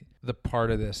 obviously the part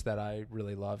of this that I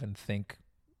really love and think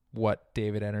what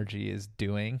David Energy is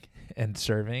doing and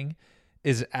serving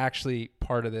is actually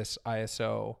part of this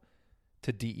ISO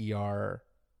to DER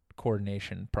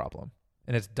coordination problem.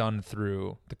 And it's done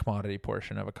through the commodity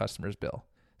portion of a customer's bill.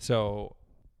 So,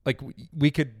 like,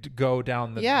 we could go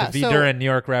down the VDER and New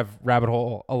York rabbit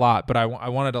hole a lot, but I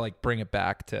wanted to, like, bring it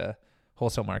back to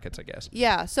wholesale markets, I guess.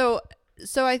 Yeah. So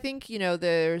I think,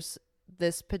 there's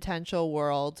this potential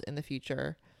world in the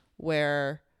future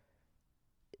where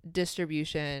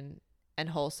distribution and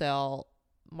wholesale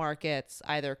markets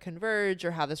either converge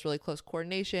or have this really close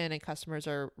coordination, and customers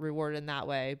are rewarded in that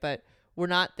way, but we're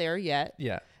not there yet.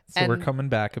 Yeah. So we're coming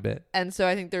back a bit. And so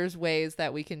I think there's ways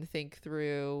that we can think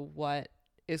through what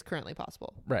is currently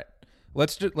possible. Right.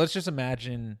 Let's just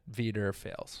imagine VDER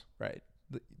fails, right?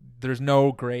 There's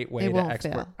no great way to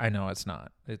export. Fail. I know it's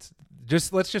not. It's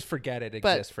just, let's just forget it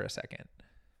exists for a second.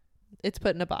 It's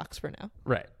put in a box for now.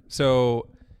 Right. So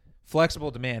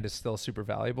flexible demand is still super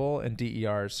valuable, and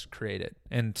DERs create it.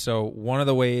 And so one of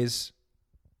the ways,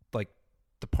 like,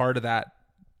 the part of that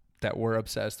we're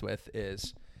obsessed with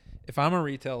is, if I'm a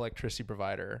retail electricity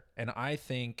provider and I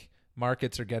think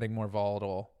markets are getting more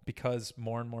volatile because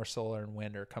more and more solar and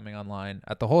wind are coming online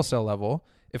at the wholesale level,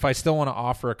 if I still want to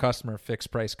offer a customer a fixed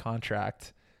price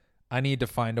contract, I need to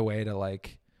find a way to,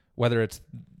 like, whether it's,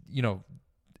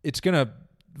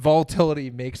 volatility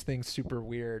makes things super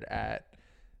weird at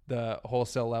the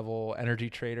wholesale level, energy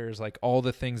traders, like, all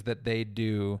the things that they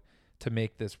do to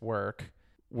make this work.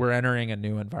 We're entering a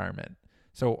new environment.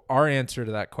 So our answer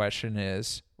to that question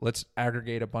is, let's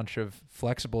aggregate a bunch of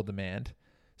flexible demand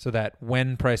so that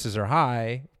when prices are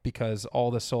high, because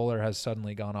all the solar has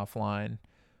suddenly gone offline,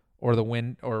 or the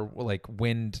wind, or like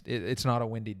wind, it's not a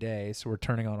windy day, so we're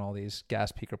turning on all these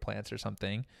gas peaker plants or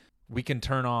something, we can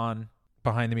turn on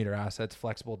behind the meter assets,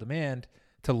 flexible demand,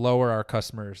 to lower our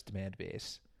customers' demand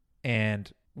base.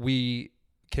 And we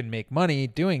can make money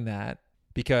doing that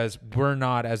because we're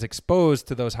not as exposed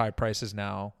to those high prices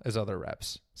now as other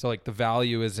reps. So, like, the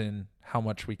value is in how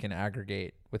much we can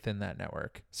aggregate within that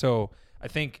network. So I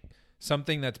think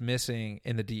something that's missing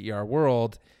in the DER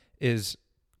world is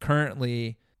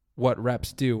currently what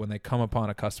reps do when they come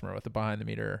upon a customer with a behind the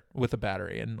meter with a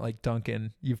battery. And like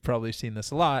Duncan, you've probably seen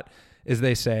this a lot, is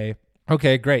they say,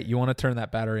 okay, great. You want to turn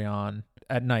that battery on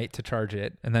at night to charge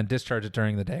it and then discharge it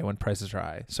during the day when prices are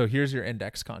high. So here's your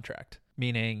index contract,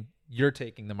 meaning you're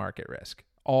taking the market risk.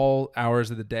 All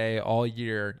hours of the day, all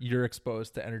year, you're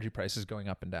exposed to energy prices going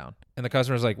up and down. And the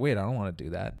customer's like, wait, I don't want to do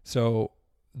that. So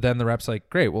then the rep's like,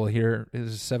 great, well, here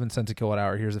is 7 cents a kilowatt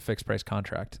hour. Here's a fixed price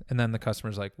contract. And then the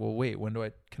customer's like, well, wait,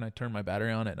 can I turn my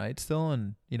battery on at night still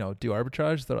and, do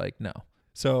arbitrage? They're like, no.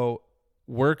 So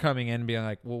we're coming in being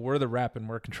like, well, we're the rep and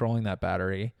we're controlling that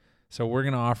battery. So we're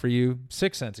going to offer you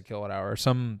 6 cents a kilowatt hour,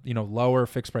 some, lower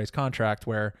fixed price contract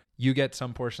where you get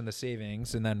some portion of the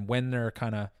savings. And then when there are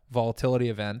kind of volatility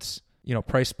events,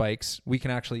 price spikes, we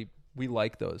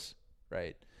like those,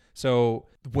 right? So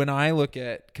when I look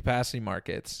at capacity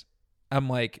markets, I'm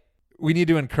like, we need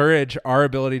to encourage our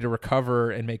ability to recover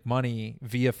and make money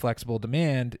via flexible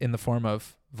demand in the form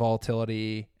of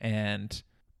volatility and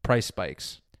price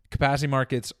spikes. Capacity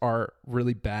markets are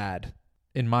really bad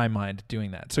in my mind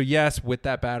doing that. So yes, with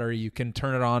that battery, you can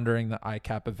turn it on during the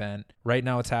ICAP event. Right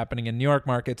now what's happening in New York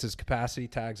markets is capacity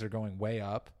tags are going way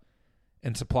up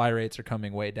and supply rates are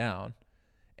coming way down.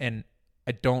 And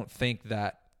I don't think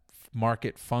that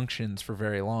market functions for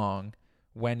very long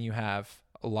when you have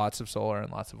lots of solar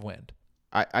and lots of wind.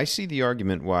 I see the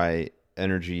argument why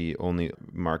energy-only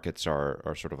markets are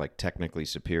sort of like technically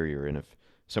superior, and if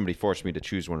somebody forced me to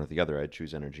choose one or the other, I'd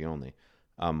choose energy-only.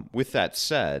 With that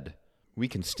said, we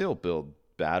can still build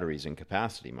batteries in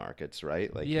capacity markets,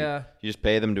 right? Like you just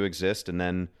pay them to exist, and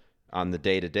then on the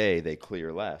day-to-day, they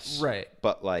clear less. Right.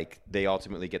 But like they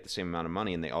ultimately get the same amount of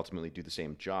money, and they ultimately do the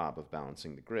same job of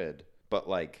balancing the grid. But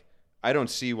like I don't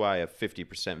see why a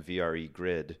 50% VRE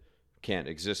grid can't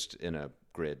exist in a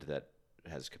grid that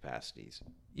has capacities.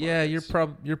 Yeah, you're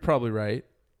probably right.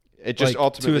 It just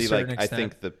ultimately, to a certain I extent.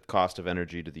 think the cost of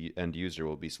energy to the end user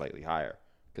will be slightly higher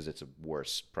because it's a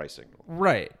worse price signal.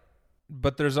 Right.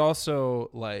 But there's also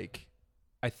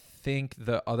I think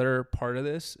the other part of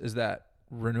this is that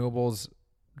renewables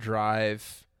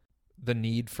drive the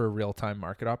need for real-time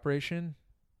market operation.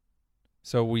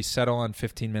 So we settle on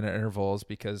 15-minute intervals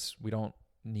because we don't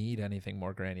need anything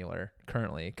more granular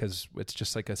currently because it's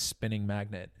just like a spinning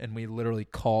magnet. And we literally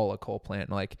call a coal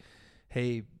plant like,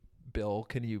 hey, Bill,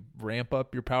 can you ramp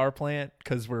up your power plant?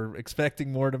 Because we're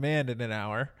expecting more demand in an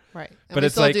hour. Right. And but we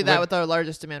it's still do that with our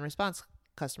largest demand response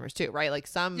customers too, right? Like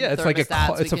some it's thermostats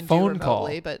like it's we a can phone do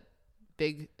remotely, but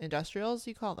big industrials,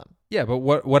 you call them. Yeah, but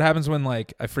what happens when I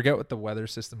forget what the weather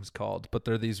system's called, but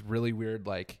they're these really weird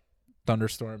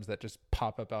thunderstorms that just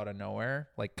pop up out of nowhere,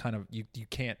 kind of you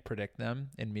can't predict them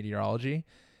in meteorology,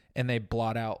 and they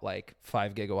blot out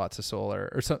 5 gigawatts of solar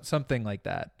or something like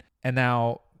that. And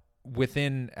now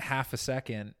within half a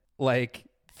second,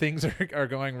 things are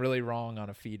going really wrong on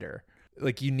a feeder.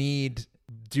 You need,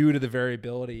 due to the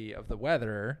variability of the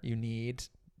weather, you need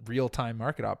real-time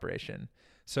market operation.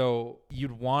 So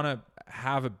you'd want to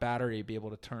have a battery be able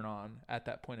to turn on at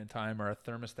that point in time, or a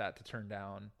thermostat to turn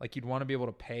down. You'd want to be able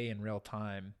to pay in real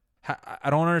time. I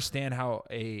don't understand how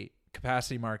a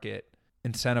capacity market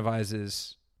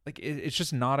incentivizes, it's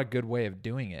just not a good way of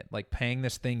doing it. Paying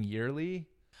this thing yearly.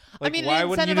 Why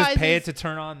wouldn't you just pay it to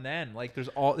turn on then?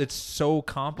 It's so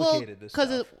complicated. This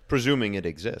stuff. Presuming it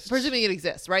exists,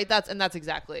 right? That's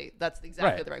exactly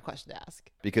right. the right question to ask.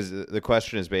 Because the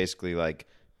question is basically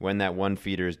when that one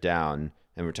feeder is down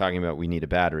and we're talking about we need a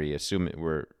battery,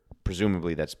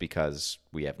 presumably that's because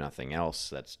we have nothing else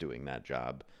that's doing that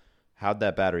job. How'd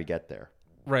that battery get there?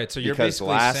 Right. So you're because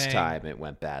basically last time it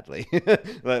went badly.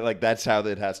 That's how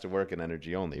it has to work in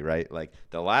energy only, right?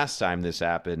 The last time this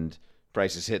happened,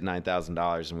 prices hit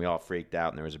 $9,000 and we all freaked out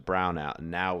and there was a brownout,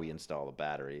 and now we install a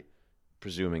battery,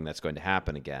 presuming that's going to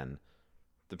happen again.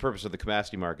 The purpose of the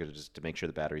capacity market is just to make sure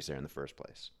the battery's there in the first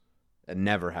place and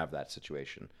never have that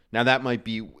situation. Now, that might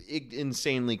be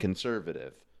insanely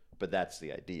conservative, but that's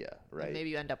the idea, right? And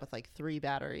maybe you end up with 3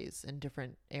 batteries in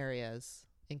different areas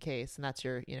in case, and that's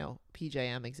your,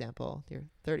 PJM example, your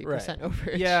 30%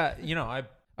 overage. Yeah,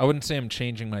 I wouldn't say I'm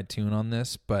changing my tune on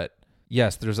this, but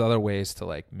yes, there's other ways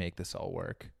to make this all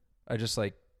work. I just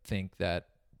think that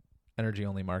energy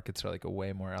only markets are a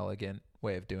way more elegant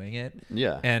way of doing it.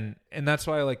 Yeah. And that's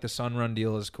why the Sunrun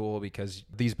deal is cool, because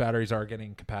these batteries are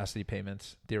getting capacity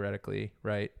payments theoretically,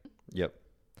 right? Yep.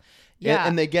 Yeah.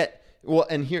 And they get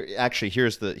and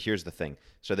here's the thing.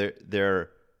 So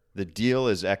the deal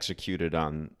is executed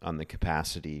on the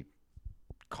capacity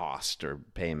cost or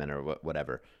payment or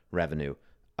whatever revenue.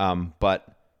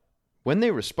 But when they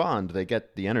respond, they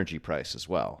get the energy price as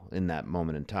well in that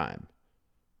moment in time.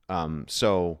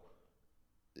 So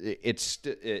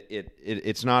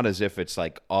it's not as if it's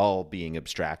like all being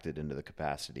abstracted into the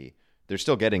capacity. They're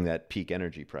still getting that peak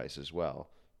energy price as well.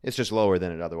 It's just lower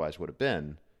than it otherwise would have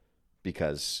been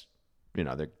because,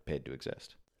 they're paid to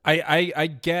exist. I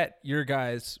get your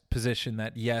guys' position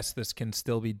that yes, this can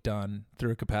still be done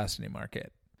through a capacity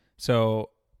market.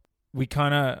 So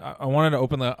I wanted to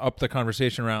open up the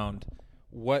conversation around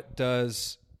what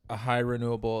does a high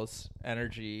renewables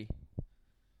energy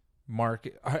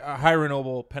market, a high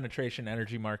renewable penetration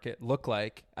energy market look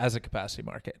like as a capacity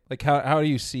market? Like how do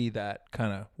you see that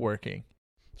kind of working?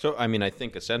 So, I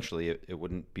think essentially it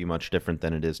wouldn't be much different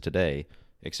than it is today,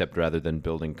 except rather than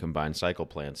building combined cycle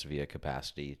plants via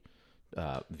capacity,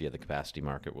 via the capacity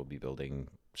market, we'll be building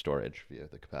storage via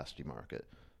the capacity market.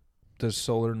 Does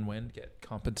solar and wind get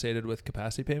compensated with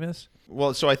capacity payments?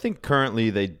 Well, so I think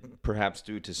currently they perhaps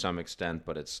do to some extent,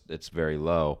 but it's very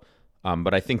low.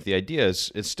 But I think the idea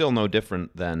is it's still no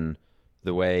different than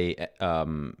the way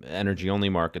energy-only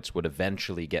markets would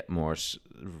eventually get more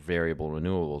variable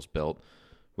renewables built,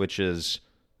 which is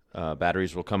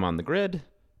batteries will come on the grid,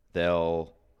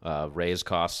 they'll raise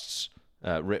costs,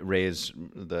 raise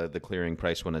the clearing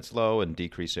price when it's low and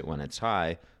decrease it when it's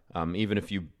high. Even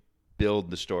if you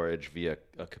build the storage via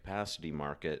a capacity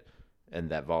market and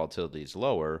that volatility is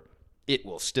lower, it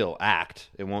will still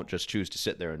act. It won't just choose to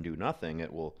sit there and do nothing.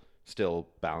 It will still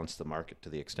balance the market to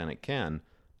the extent it can.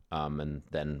 And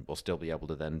then we'll still be able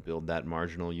to then build that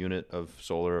marginal unit of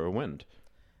solar or wind.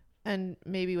 And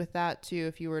maybe with that too,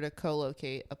 if you were to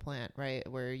co-locate a plant, right,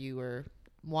 where you were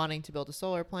wanting to build a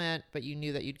solar plant, but you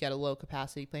knew that you'd get a low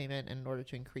capacity payment, and in order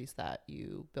to increase that,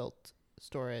 you built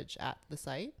storage at the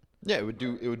site. Yeah, it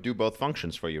would do both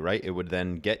functions for you, right? It would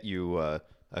then get you a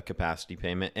capacity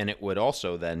payment, and it would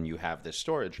also then you have this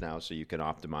storage now, so you can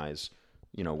optimize,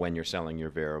 when you're selling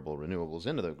your variable renewables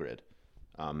into the grid.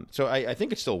 So I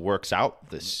think it still works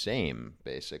out the same,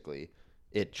 basically.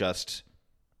 It just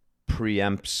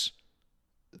preempts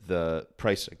the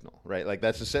price signal, right? Like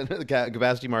that's the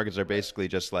capacity markets are basically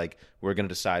just like, we're going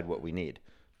to decide what we need.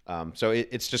 So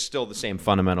it's just still the same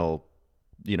fundamental,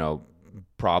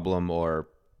 problem or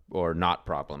not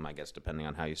problem, I guess, depending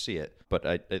on how you see it.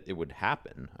 But it would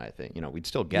happen, I think. We'd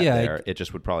still get there. It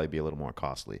just would probably be a little more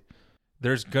costly.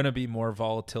 There's going to be more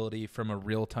volatility from a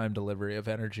real-time delivery of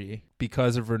energy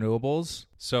because of renewables.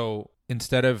 So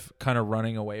instead of kind of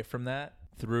running away from that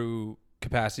through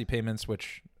capacity payments,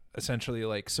 which essentially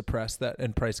like suppress that,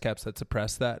 and price caps that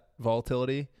suppress that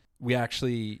volatility, we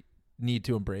actually need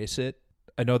to embrace it.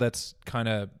 I know that's kind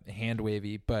of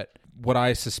hand-wavy, but what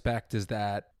I suspect is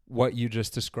that what you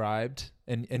just described,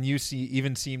 and you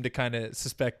even seem to kind of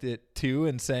suspect it too,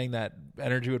 and saying that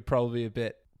energy would probably be a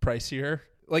bit pricier.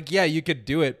 Like, yeah, you could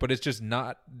do it, but it's just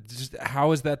not. Just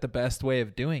how is that the best way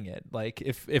of doing it? Like,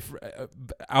 if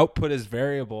output is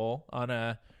variable on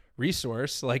a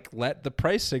resource, like let the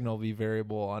price signal be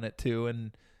variable on it too,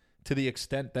 and to the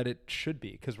extent that it should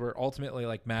be, because we're ultimately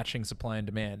like matching supply and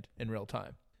demand in real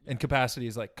time, and capacity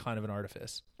is like kind of an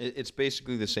artifice. It's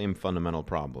basically the same fundamental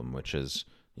problem, which is,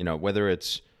 whether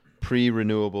it's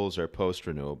pre-renewables or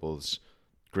post-renewables,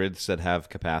 grids that have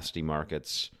capacity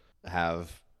markets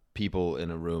have people in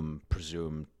a room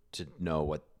presumed to know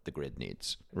what the grid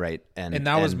needs, right? And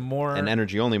that was more... And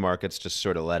energy-only markets just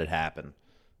sort of let it happen.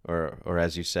 Or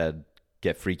as you said,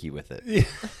 get freaky with it.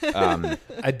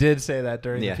 I did say that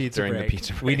during the pizza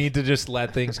break. We need to just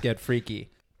let things get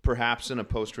freaky. Perhaps in a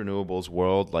post-renewables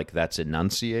world, like that's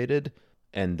enunciated,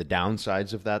 and the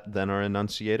downsides of that then are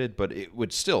enunciated, but it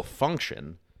would still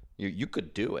function. You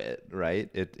could do it, right?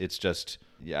 It's just,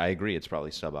 I agree, it's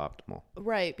probably suboptimal.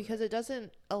 Right, because it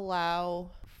doesn't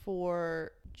allow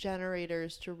for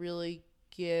generators to really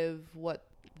give what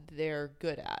they're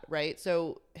good at, right?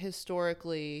 So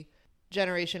historically,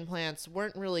 generation plants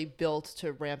weren't really built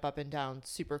to ramp up and down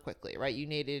super quickly, right? You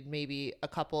needed maybe a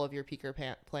couple of your peaker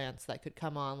plants that could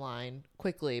come online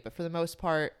quickly, but for the most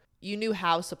part, you knew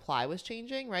how supply was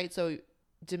changing, right? So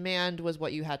demand was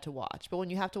what you had to watch. But when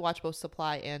you have to watch both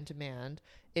supply and demand,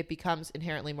 it becomes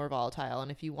inherently more volatile.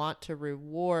 And if you want to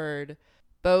reward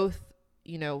both,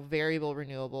 variable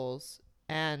renewables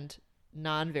and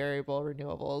non-variable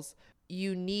renewables,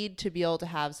 you need to be able to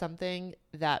have something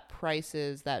that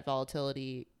prices that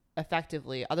volatility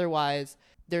effectively. Otherwise,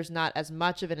 there's not as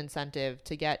much of an incentive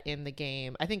to get in the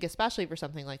game. I think especially for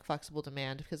something like flexible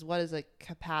demand, because what is a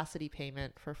capacity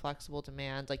payment for flexible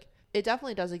demand? Like, it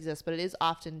definitely does exist, but it is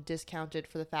often discounted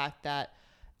for the fact that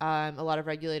a lot of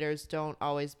regulators don't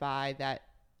always buy that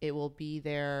it will be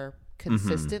there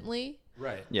consistently. Mm-hmm.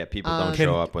 Right. Yeah, people don't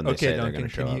show up when they say they're going to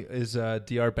show up. Is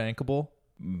DR bankable?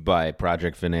 By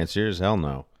project financiers? Hell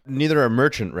no. Neither are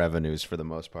merchant revenues for the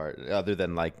most part, other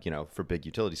than like, for big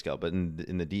utility scale. But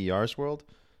in the DER's world,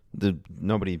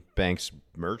 nobody banks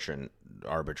merchant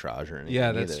arbitrage or anything.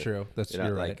 Yeah, that's either. true. That's true.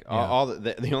 Like right. all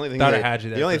the only thing Thought I had you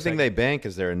there the only for a thing they bank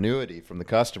is their annuity from the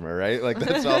customer, right? Like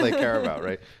that's all they care about,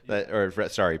 right?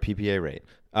 PPA rate.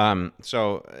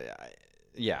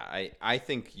 I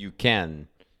think you can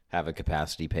have a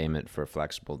capacity payment for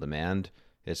flexible demand.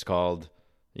 It's called,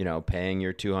 paying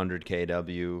your 200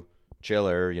 kW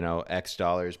chiller, X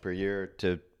dollars per year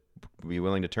to be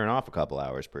willing to turn off a couple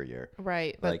hours per year.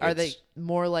 Right. But are they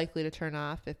more likely to turn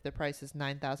off if the price is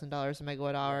 $9,000 a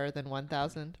megawatt hour than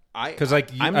 $1,000? Because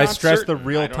I stress the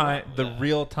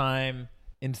real time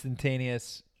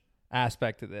instantaneous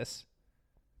aspect of this.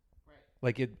 Right.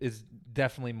 Like it is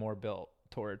definitely more built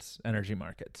towards energy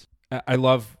markets. I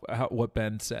love what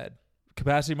Ben said.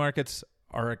 Capacity markets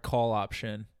are a call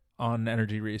option on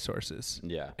energy resources.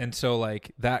 Yeah. And so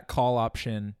like that call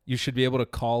option, you should be able to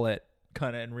call it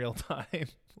kind of in real time.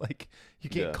 Like you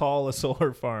can't call a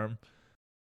solar farm.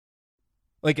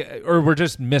 Like, or we're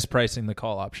just mispricing the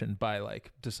call option by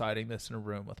like deciding this in a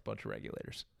room with a bunch of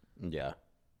regulators. Yeah.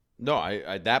 No,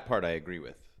 I that part I agree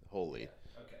with wholly.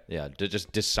 Okay. Yeah.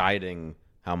 Just deciding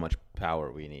how much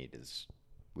power we need is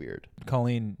weird.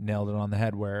 Colleen nailed it on the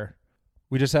head where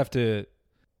we just have to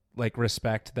like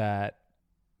respect that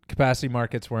capacity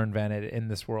markets were invented in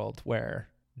this world where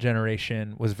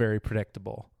generation was very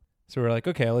predictable. So we're like,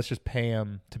 okay, let's just pay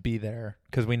them to be there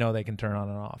because we know they can turn on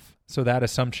and off. So that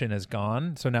assumption is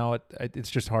gone. So now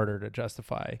it's just harder to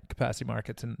justify capacity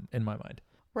markets in my mind.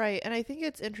 Right. And I think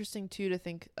it's interesting, too, to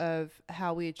think of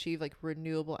how we achieve like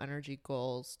renewable energy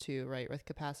goals, too, right, with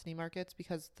capacity markets,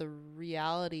 because the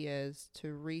reality is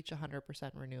to reach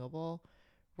 100% renewable,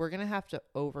 we're going to have to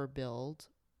overbuild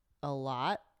a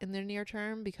lot in the near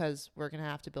term because we're going to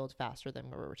have to build faster than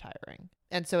we're retiring.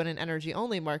 And so in an energy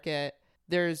only market,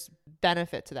 there's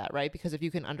benefit to that, right? Because if you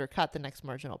can undercut the next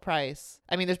marginal price,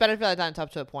 I mean, there's benefit to that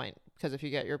up to a point because if you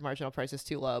get your marginal prices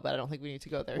too low, but I don't think we need to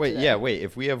go there. Wait.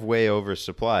 If we have way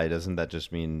oversupply, doesn't that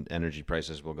just mean energy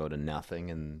prices will go to nothing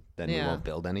and then we won't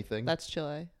build anything? That's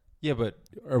Chile. Yeah, but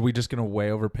are we just going to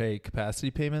way overpay capacity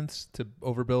payments to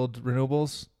overbuild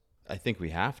renewables? I think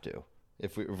we have to.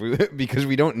 If we because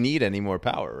we don't need any more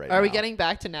power right now. Are we getting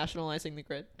back to nationalizing the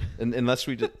grid? Unless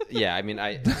we just, I mean,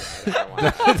 I don't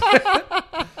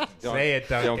say it,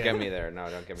 Duncan. Don't get me there. No,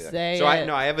 don't get me there.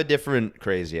 I have a different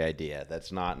crazy idea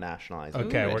that's not nationalizing.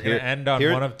 Okay, we're going to end on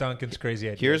one of Duncan's crazy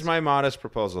ideas. Here's my modest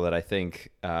proposal that I think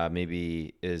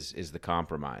maybe is the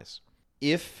compromise.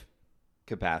 If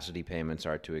capacity payments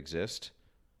are to exist,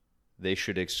 they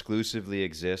should exclusively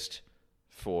exist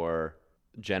for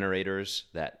generators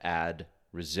that add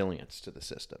resilience to the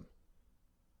system.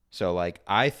 So like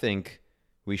I think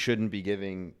we shouldn't be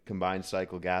giving combined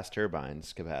cycle gas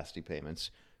turbines capacity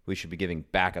payments. We should be giving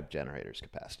backup generators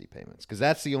capacity payments because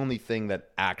that's the only thing that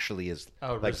actually is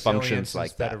like functions like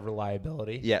instead that. Of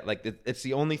reliability. Yeah, like it's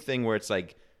the only thing where it's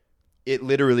like it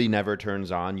literally never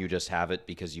turns on. You just have it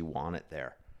because you want it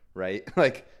there, right?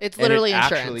 Like it's literally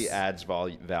insurance. Actually adds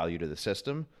value to the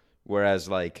system, whereas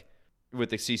like with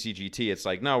the CCGT, it's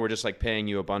like, no, we're just like paying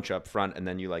you a bunch up front and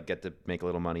then you like get to make a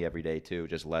little money every day too,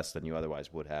 just less than you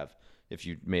otherwise would have if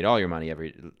you made all your money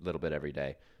every little bit every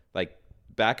day. Like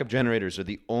backup generators are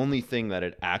the only thing that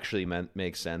it actually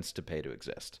makes sense to pay to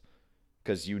exist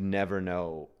because you never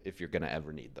know if you're going to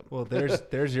ever need them. Well,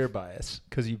 there's your bias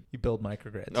because you build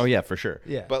microgrids. Oh, yeah, for sure.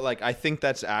 Yeah. But like I think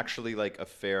that's actually like a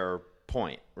fair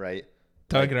point, right?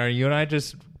 Duncan, are you and I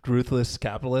just ruthless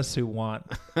capitalists who want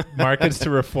markets to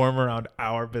reform around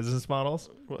our business models?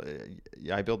 Well,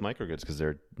 yeah, I build microgrids because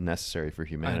they're necessary for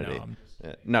humanity.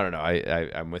 I No. know.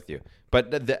 I'm with you.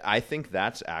 But I think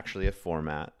that's actually a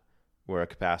format where a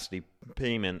capacity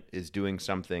payment is doing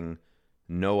something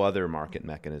no other market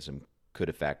mechanism could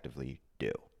effectively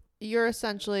do. You're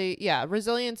essentially,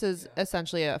 resilience is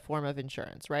essentially a form of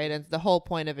insurance, right? And the whole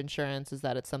point of insurance is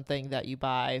that it's something that you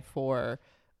buy for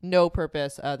no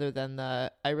purpose other than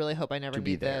I really hope I never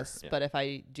need this, but if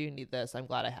I do need this, I'm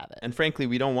glad I have it. And frankly,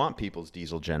 we don't want people's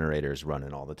diesel generators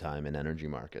running all the time in energy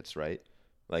markets, right?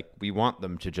 Like we want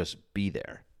them to just be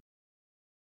there.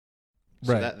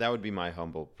 So right. That would be my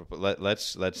humble.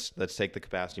 Let's take the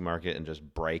capacity market and just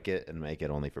break it and make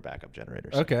it only for backup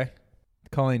generators. Okay,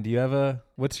 Colleen,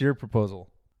 what's your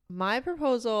proposal? My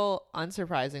proposal,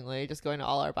 unsurprisingly, just going to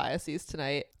all our biases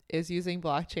tonight, is using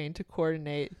blockchain to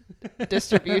coordinate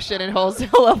distribution and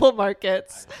wholesale level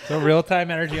markets. So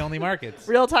real-time energy only markets.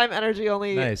 Real-time energy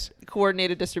only nice.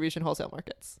 Coordinated distribution wholesale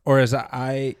markets. Or as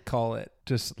I call it,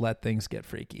 just let things get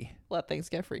freaky. Let things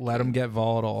get freaky. Let them get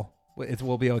volatile.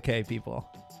 We'll be okay, people.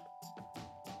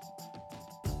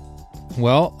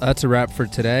 Well, that's a wrap for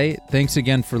today. Thanks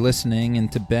again for listening,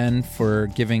 and to Ben for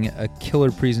giving a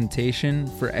killer presentation,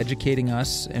 for educating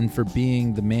us, and for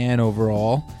being the man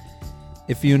overall.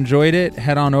 If you enjoyed it,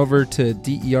 head on over to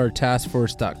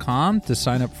dertaskforce.com to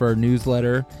sign up for our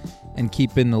newsletter and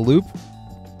keep in the loop.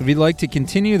 If you'd like to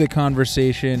continue the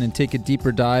conversation and take a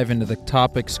deeper dive into the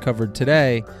topics covered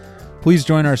today, please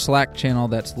join our Slack channel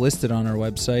that's listed on our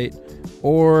website,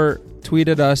 or tweet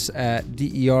at us at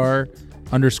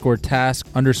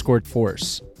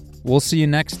DER_task_force. We'll see you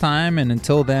next time, and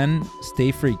until then,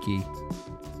 stay freaky.